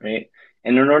 right?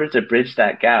 And in order to bridge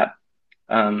that gap,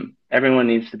 everyone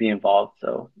needs to be involved.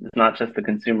 So it's not just the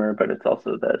consumer, but it's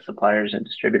also the suppliers and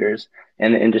distributors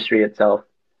and the industry itself,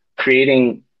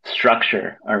 creating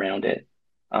structure around it.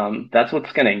 That's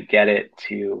what's going to get it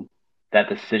to that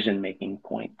decision-making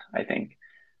point, I think.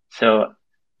 So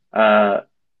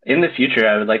in the future,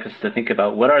 I would like us to think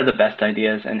about what are the best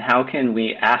ideas and how can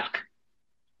we ask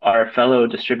our fellow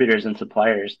distributors and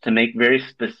suppliers to make very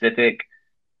specific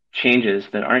changes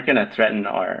that aren't going to threaten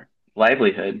our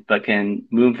livelihood, but can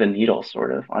move the needle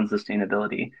sort of on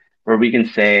sustainability, where we can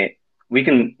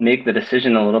make the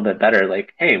decision a little bit better.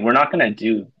 Like, hey, we're not going to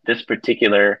do this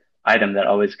particular item that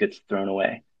always gets thrown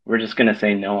away. We're just going to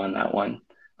say no on that one.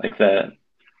 Like the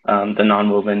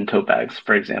non-woven tote bags,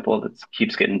 for example, that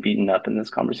keeps getting beaten up in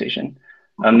this conversation.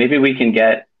 Maybe we can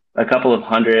get a couple of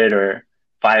 100 or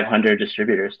 500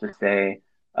 distributors to say,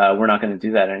 we're not going to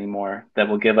do that anymore. That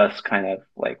will give us kind of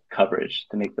like coverage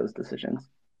to make those decisions.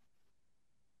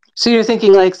 So you're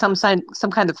thinking like some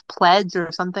kind of pledge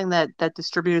or something that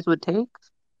distributors would take?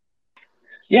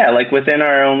 Yeah, like within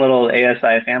our own little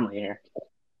ASI family here.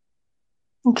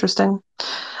 Interesting.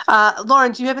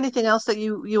 Lauren, do you have anything else that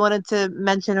you wanted to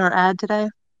mention or add today?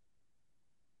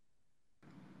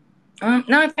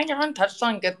 No, I think everyone touched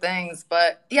on good things,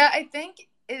 but yeah, I think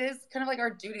it is kind of like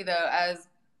our duty though, as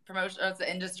the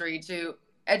industry, to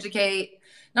educate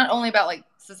not only about like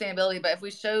sustainability, but if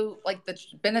we show like the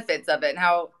benefits of it and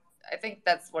how, I think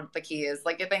that's what the key is.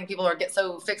 Like, I think people get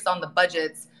so fixed on the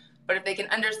budgets, but if they can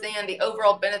understand the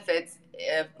overall benefits,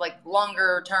 if like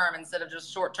longer term instead of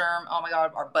just short term, oh my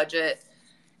God, our budget,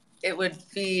 it would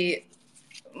be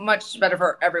much better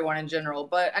for everyone in general.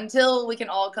 But until we can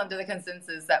all come to the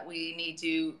consensus that we need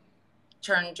to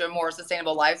turn to a more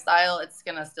sustainable lifestyle, it's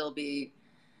going to still be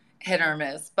hit or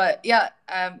miss. But yeah,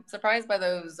 I'm surprised by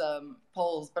those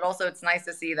polls, but also it's nice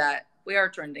to see that we are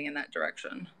trending in that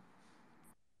direction.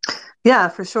 Yeah,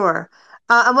 for sure.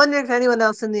 I'm wondering if anyone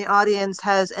else in the audience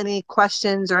has any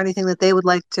questions or anything that they would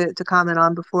like to comment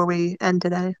on before we end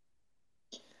today.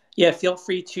 Yeah, feel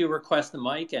free to request the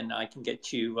mic and I can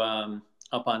get you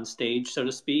up on stage, so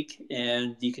to speak,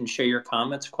 and you can share your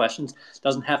comments, questions. It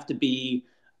doesn't have to be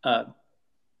a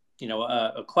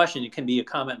question. It can be a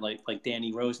comment like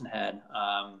Danny Rosen had.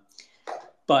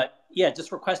 But yeah,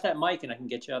 just request that mic and I can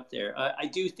get you up there. I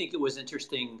do think it was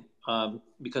interesting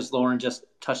because Lauren just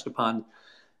touched upon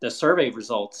the survey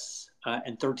results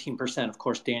and 13%. Of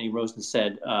course, Danny Rosen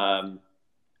said,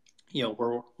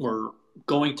 we're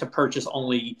going to purchase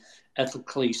only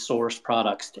ethically sourced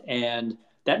products, and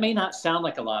that may not sound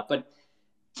like a lot, but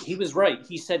he was right.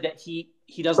 He said that he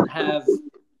doesn't have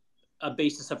a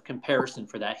basis of comparison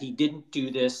for that. He didn't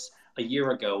do this a year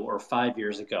ago or 5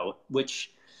 years ago,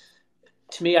 which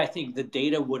to me, I think the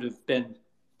data would have been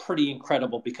pretty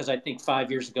incredible, because I think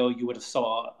 5 years ago you would have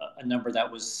saw a number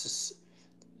that was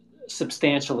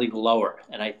substantially lower.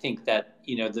 And I think that,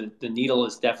 the needle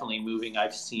is definitely moving.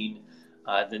 I've seen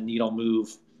the needle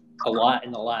move a lot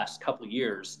in the last couple of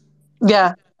years.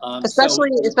 Yeah. Especially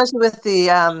with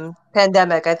the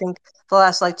pandemic. I think the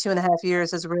last 2.5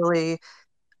 years has really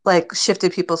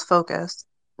shifted people's focus.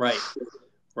 Right.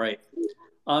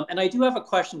 And I do have a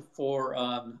question for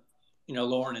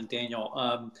Lauren and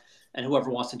Daniel, and whoever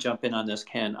wants to jump in on this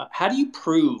can. How do you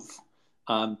prove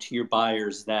to your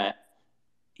buyers that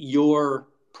your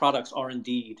products are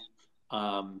indeed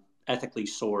ethically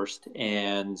sourced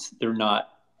and they're not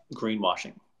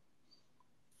greenwashing?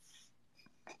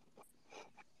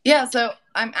 Yeah, so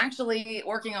I'm actually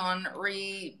working on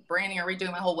rebranding or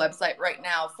redoing my whole website right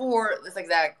now for this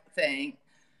exact thing,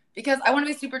 because I want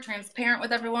to be super transparent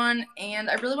with everyone, and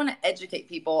I really want to educate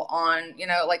people on,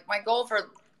 my goal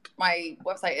for my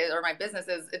website or my business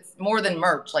is it's more than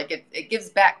merch. It gives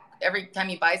back every time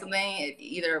you buy something. It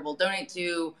either will donate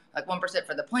to 1%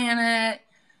 for the planet,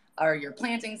 or you're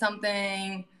planting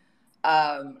something.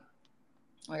 Oh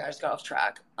my gosh, I just got off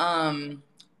track.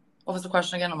 What was the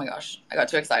question again? Oh my gosh, I got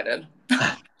too excited.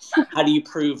 How do you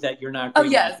prove that you're not? Oh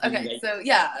yes, okay.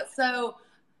 So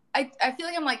I feel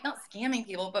like I'm not scamming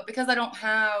people, but because I don't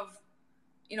have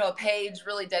a page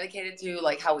really dedicated to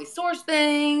how we source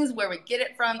things, where we get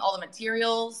it from, all the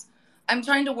materials. I'm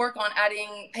trying to work on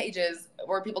adding pages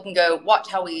where people can go watch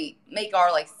how we make our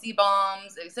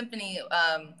C-bombs. Symphony,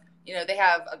 they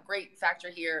have a great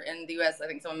factory here in the U.S. I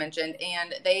think someone mentioned,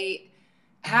 and they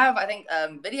have, I think,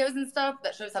 videos and stuff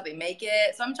that shows how they make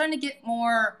it. So I'm trying to get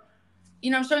more,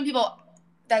 I'm showing people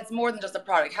that's more than just a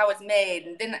product, how it's made.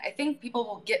 And then I think people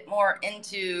will get more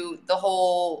into the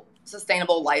whole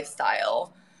sustainable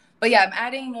lifestyle. But yeah, I'm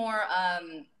adding more,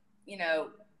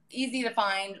 easy to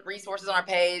find resources on our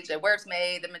page, where it's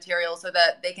made, the material, so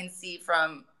that they can see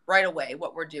from right away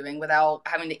what we're doing without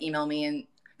having to email me. And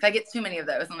I get too many of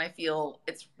those and I feel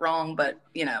it's wrong, but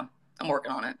I'm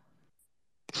working on it.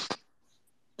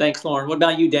 Thanks, Lauren. What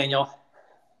about you, Daniel?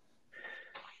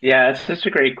 Yeah, it's just a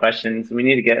great question. So we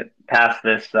need to get past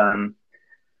this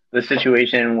the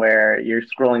situation where you're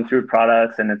scrolling through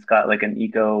products and it's got an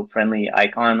eco-friendly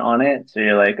icon on it. So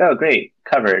you're like, oh, great,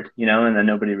 covered, and then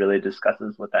nobody really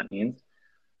discusses what that means.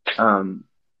 For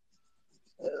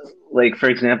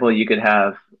example, you could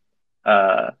have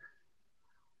a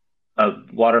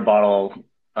water bottle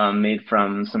made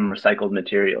from some recycled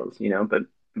materials,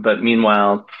 but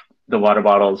meanwhile, the water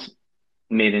bottle's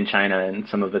made in China and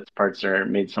some of its parts are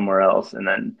made somewhere else. And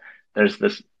then there's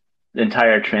this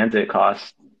entire transit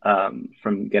cost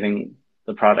from getting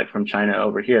the product from China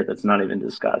over here that's not even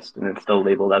discussed, and it's still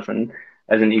labeled as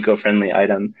an eco-friendly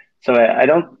item. So I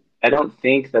don't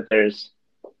think that there's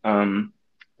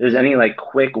any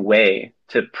quick way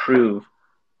to prove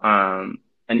the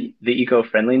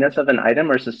eco-friendliness of an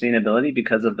item or sustainability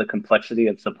because of the complexity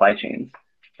of supply chains,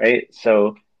 right?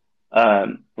 So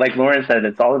like Lauren said,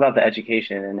 it's all about the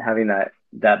education, and having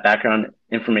that background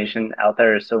information out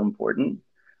there is so important.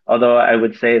 Although I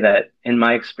would say that in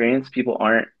my experience, people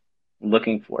aren't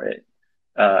looking for it,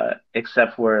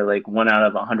 except for 1 out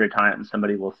of 100 times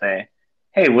somebody will say,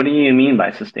 "Hey, what do you mean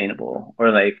by sustainable?" Or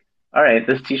 "All right,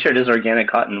 this T-shirt is organic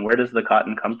cotton. Where does the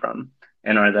cotton come from?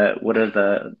 And what are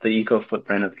the eco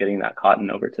footprint of getting that cotton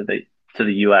over to the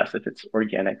U.S. if it's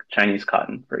organic Chinese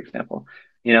cotton, for example?"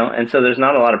 And so there's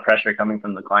not a lot of pressure coming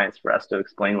from the clients for us to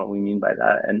explain what we mean by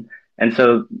that. And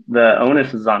so the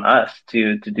onus is on us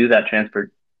to do that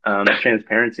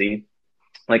transparency,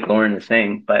 like Lauren is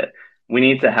saying, but we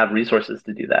need to have resources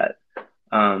to do that.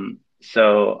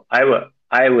 So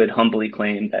I would humbly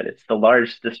claim that it's the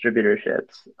large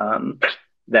distributorships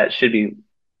that should be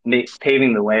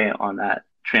paving the way on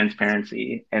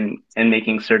transparency and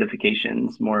making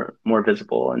certifications more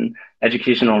visible and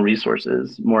educational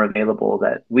resources more available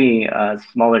that we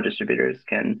smaller distributors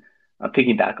can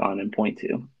piggyback on and point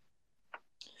to.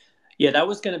 Yeah, that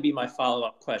was going to be my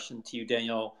follow-up question to you,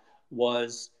 Daniel,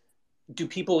 was do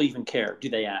people even care? Do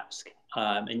they ask?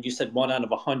 And you said 1 out of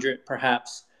 100,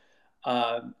 perhaps.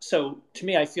 So to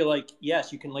me, I feel like,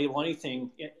 yes, you can label anything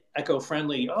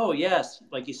eco-friendly. Oh, yes,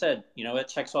 like you said, it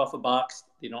checks off a box.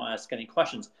 They don't ask any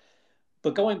questions.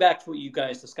 But going back to what you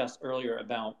guys discussed earlier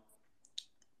about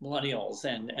millennials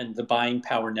and the buying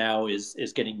power now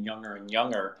is getting younger and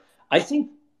younger, I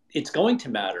think it's going to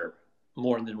matter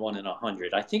more than 1 in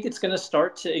 100. I think it's going to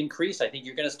start to increase. I think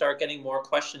you're going to start getting more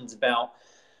questions about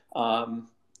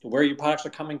where your products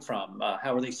are coming from,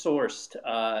 how are they sourced,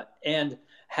 and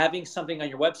having something on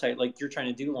your website like you're trying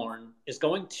to do, Lauren, is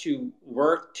going to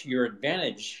work to your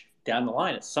advantage down the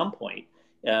line at some point.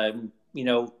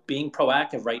 Being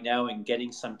proactive right now and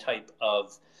getting some type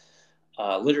of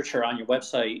literature on your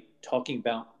website talking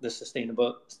about the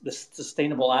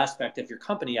sustainable aspect of your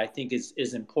company, I think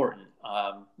is important.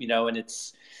 And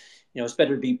it's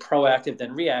better to be proactive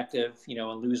than reactive,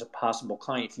 and lose a possible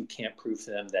client if you can't prove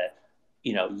to them that,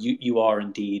 you are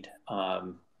indeed,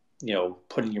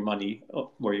 putting your money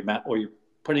where your mouth, or you're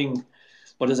putting,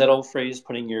 what is that old phrase?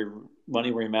 Putting your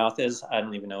money where your mouth is. I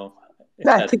don't even know if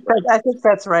I that's think right. I think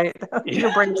that's right. Yeah.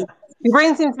 Your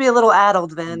brain seems to be a little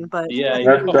addled then, but Yeah,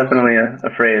 that's definitely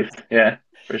a phrase. Yeah,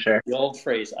 for sure. The old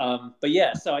phrase. But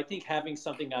yeah, so I think having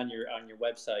something on your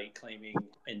website claiming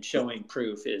and showing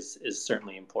proof is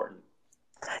certainly important.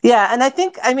 yeah, and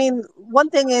I mean, one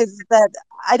thing is that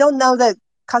I don't know that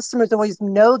customers always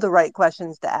know the right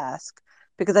questions to ask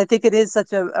because I think it is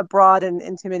such a broad and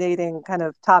intimidating kind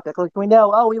of topic. Like we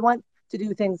know, oh, we want to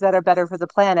do things that are better for the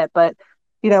planet, but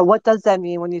what does that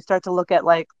mean when you start to look at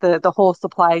like the whole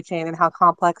supply chain and how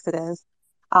complex it is?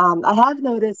 I have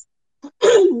noticed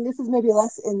this is maybe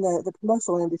less in the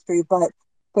promotional industry, but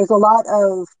there's a lot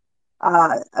of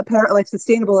apparel, like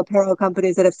sustainable apparel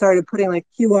companies that have started putting like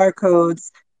QR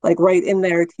codes like right in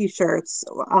their t-shirts,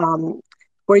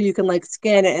 where you can like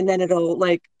scan it and then it'll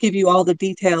like give you all the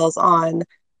details on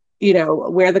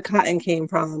where the cotton came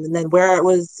from and then where it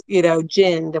was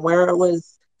ginned and where it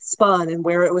was spun and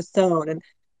where it was sewn. And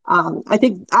I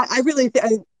think I really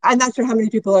I'm not sure how many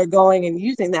people are going and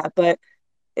using that, but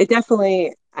it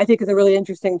definitely, I think, is a really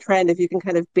interesting trend if you can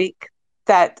kind of bake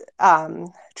that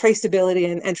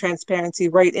traceability and transparency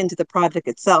right into the project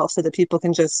itself so that people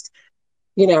can just,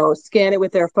 scan it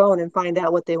with their phone and find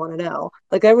out what they want to know.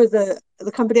 Like there was the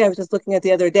company I was just looking at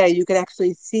the other day, you could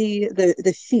actually see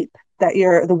the sheep that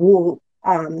the wool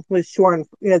was shorn,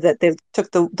 that they took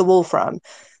the wool from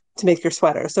to make your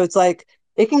sweater. So it's like,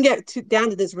 it can get down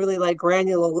to this really like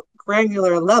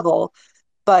granular level,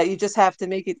 but you just have to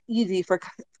make it easy for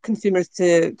consumers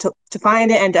to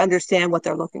find it and to understand what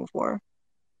they're looking for.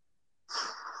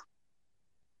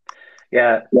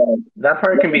 Yeah, that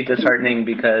part can be disheartening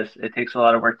because it takes a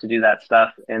lot of work to do that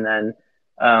stuff, and then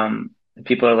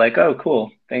people are like, "Oh,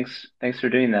 cool, thanks for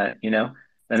doing that," Then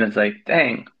it's like,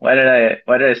 "Dang, why did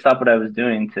I stop what I was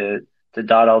doing to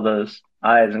dot all those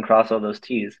I's and cross all those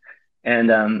T's?"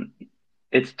 And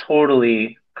it's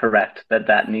totally correct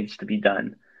that needs to be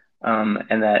done,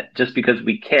 and that just because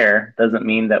we care doesn't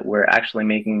mean that we're actually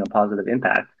making a positive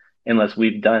impact unless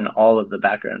we've done all of the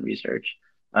background research.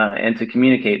 And to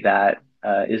communicate that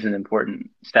is an important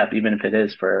step, even if it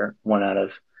is for 1 out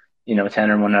of 10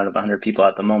 or 1 out of 100 people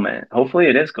at the moment. Hopefully,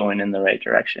 it is going in the right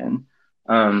direction,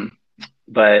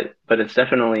 but it's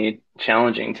definitely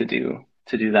challenging to do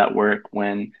that work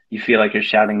when you feel like you're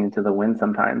shouting into the wind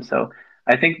sometimes. So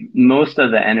I think most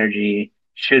of the energy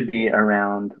should be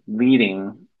around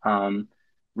leading,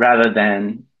 rather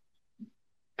than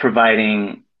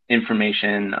providing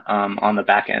information on the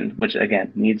back end, which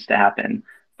again needs to happen.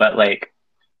 But like,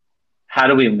 how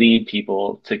do we lead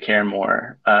people to care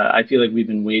more? I feel like we've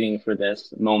been waiting for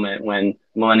this moment when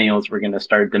millennials were going to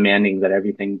start demanding that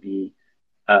everything be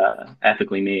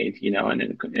ethically made,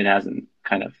 and it hasn't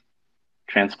kind of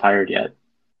transpired yet.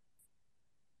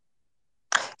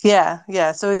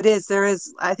 Yeah. So it is. There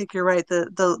is. I think you're right.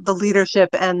 The leadership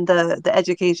and the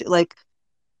education, like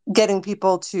getting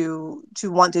people to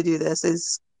want to do this,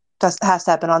 just has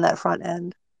to happen on that front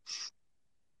end.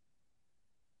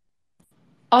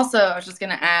 Also, I was just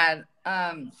gonna add,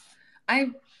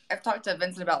 I've talked to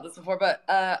Vincent about this before, but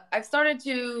I've started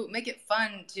to make it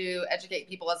fun to educate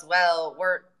people as well.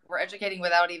 We're educating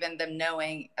without even them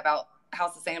knowing about how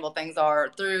sustainable things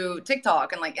are through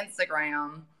TikTok and like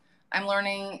Instagram. I'm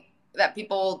learning that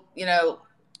people,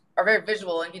 are very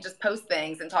visual, and if you just post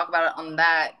things and talk about it on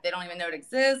that, they don't even know it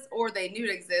exists, or they knew it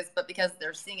exists, but because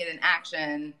they're seeing it in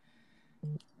action,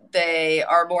 they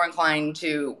are more inclined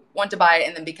to want to buy it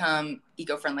and then become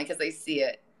eco-friendly because they see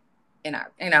it in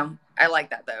our, I like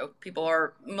that though. People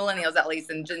are, millennials at least,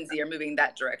 and Gen Z are moving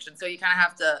that direction. So you kind of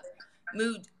have to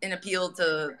move and appeal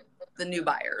to the new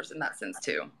buyers in that sense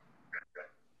too.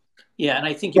 Yeah, and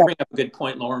I think you bring up a good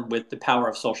point, Lauren, with the power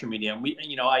of social media.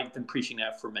 And I've been preaching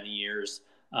that for many years,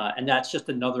 and that's just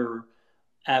another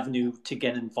avenue to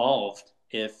get involved.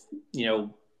 If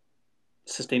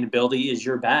sustainability is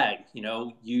your bag,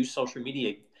 use social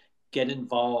media, get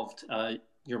involved.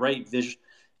 You're right,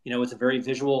 it's a very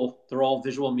visual. They're all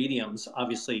visual mediums.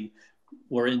 Obviously,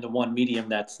 we're in the one medium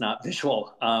that's not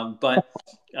visual, but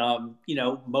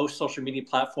most social media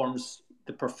platforms,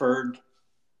 the preferred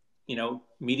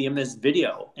medium is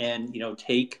video, and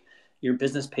take your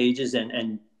business pages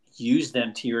and use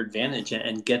them to your advantage,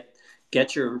 and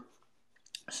get your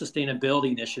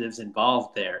sustainability initiatives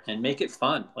involved there and make it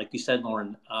fun. Like you said,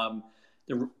 Lauren,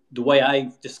 the way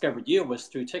I discovered you was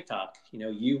through TikTok.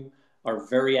 You are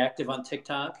very active on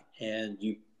TikTok, and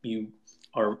you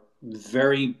are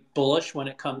very bullish when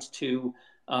it comes to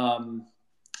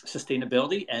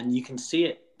sustainability, and you can see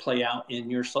it play out in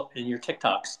your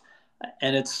TikToks.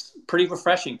 And it's pretty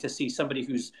refreshing to see somebody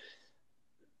who's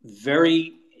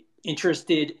very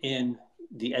interested in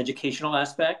the educational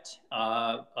aspect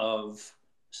of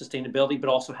sustainability, but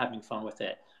also having fun with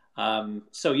it.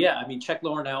 So yeah, check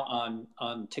Lauren out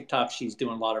on TikTok. She's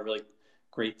doing a lot of really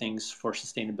great things for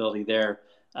sustainability there.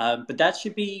 But that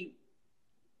should be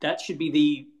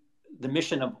the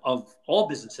mission of all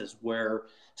businesses, where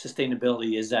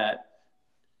sustainability is at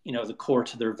the core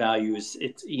to their values.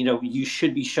 It's you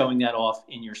should be showing that off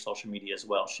in your social media as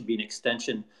well. It should be an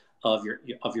extension of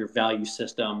your value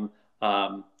system.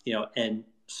 And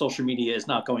social media is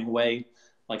not going away.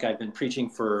 Like I've been preaching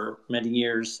for many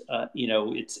years.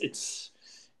 It's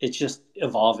just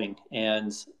evolving,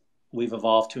 and we've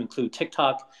evolved to include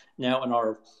TikTok now in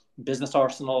our business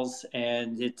arsenals,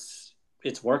 and it's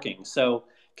working. So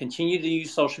continue to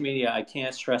use social media. I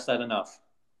can't stress that enough.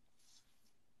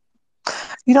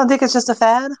 You don't think it's just a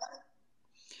fad?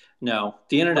 No,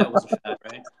 the internet was a fad,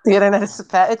 right? The internet is a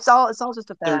fad. It's all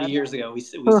just a fad. 30 years ago, we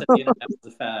said the internet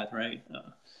was a fad, right?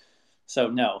 So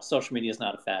no, social media is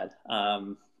not a fad,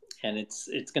 and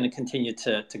it's going to continue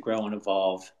to grow and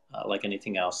evolve like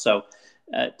anything else. So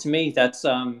to me, that's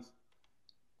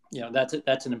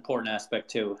that's an important aspect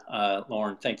too.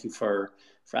 Lauren, thank you for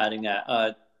adding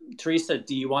that. Teresa,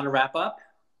 do you want to wrap up?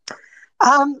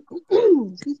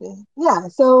 Excuse me. Yeah.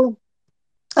 So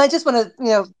I just want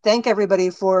to, thank everybody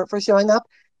for showing up,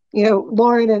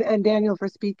 Lauren and Daniel for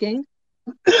speaking,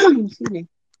 excuse me,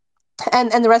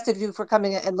 and the rest of you for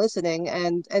coming and listening,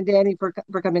 and Danny for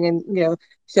coming and,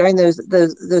 sharing those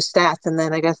stats, and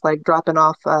then I guess like dropping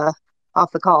off the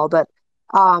call. But,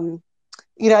 I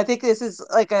think this is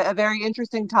like a very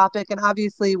interesting topic, and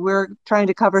obviously we're trying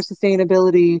to cover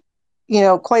sustainability,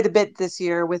 quite a bit this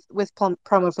year with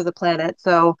Promo for the Planet.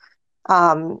 So,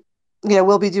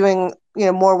 we'll be doing,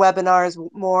 more webinars,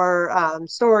 more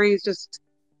stories.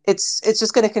 It's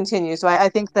just going to continue. So I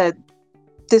think that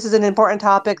this is an important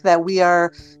topic that we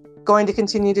are going to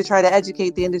continue to try to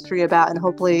educate the industry about, and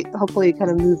hopefully kind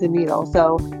of move the needle.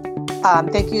 So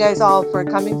thank you guys all for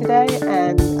coming today,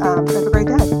 and have a great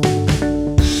day.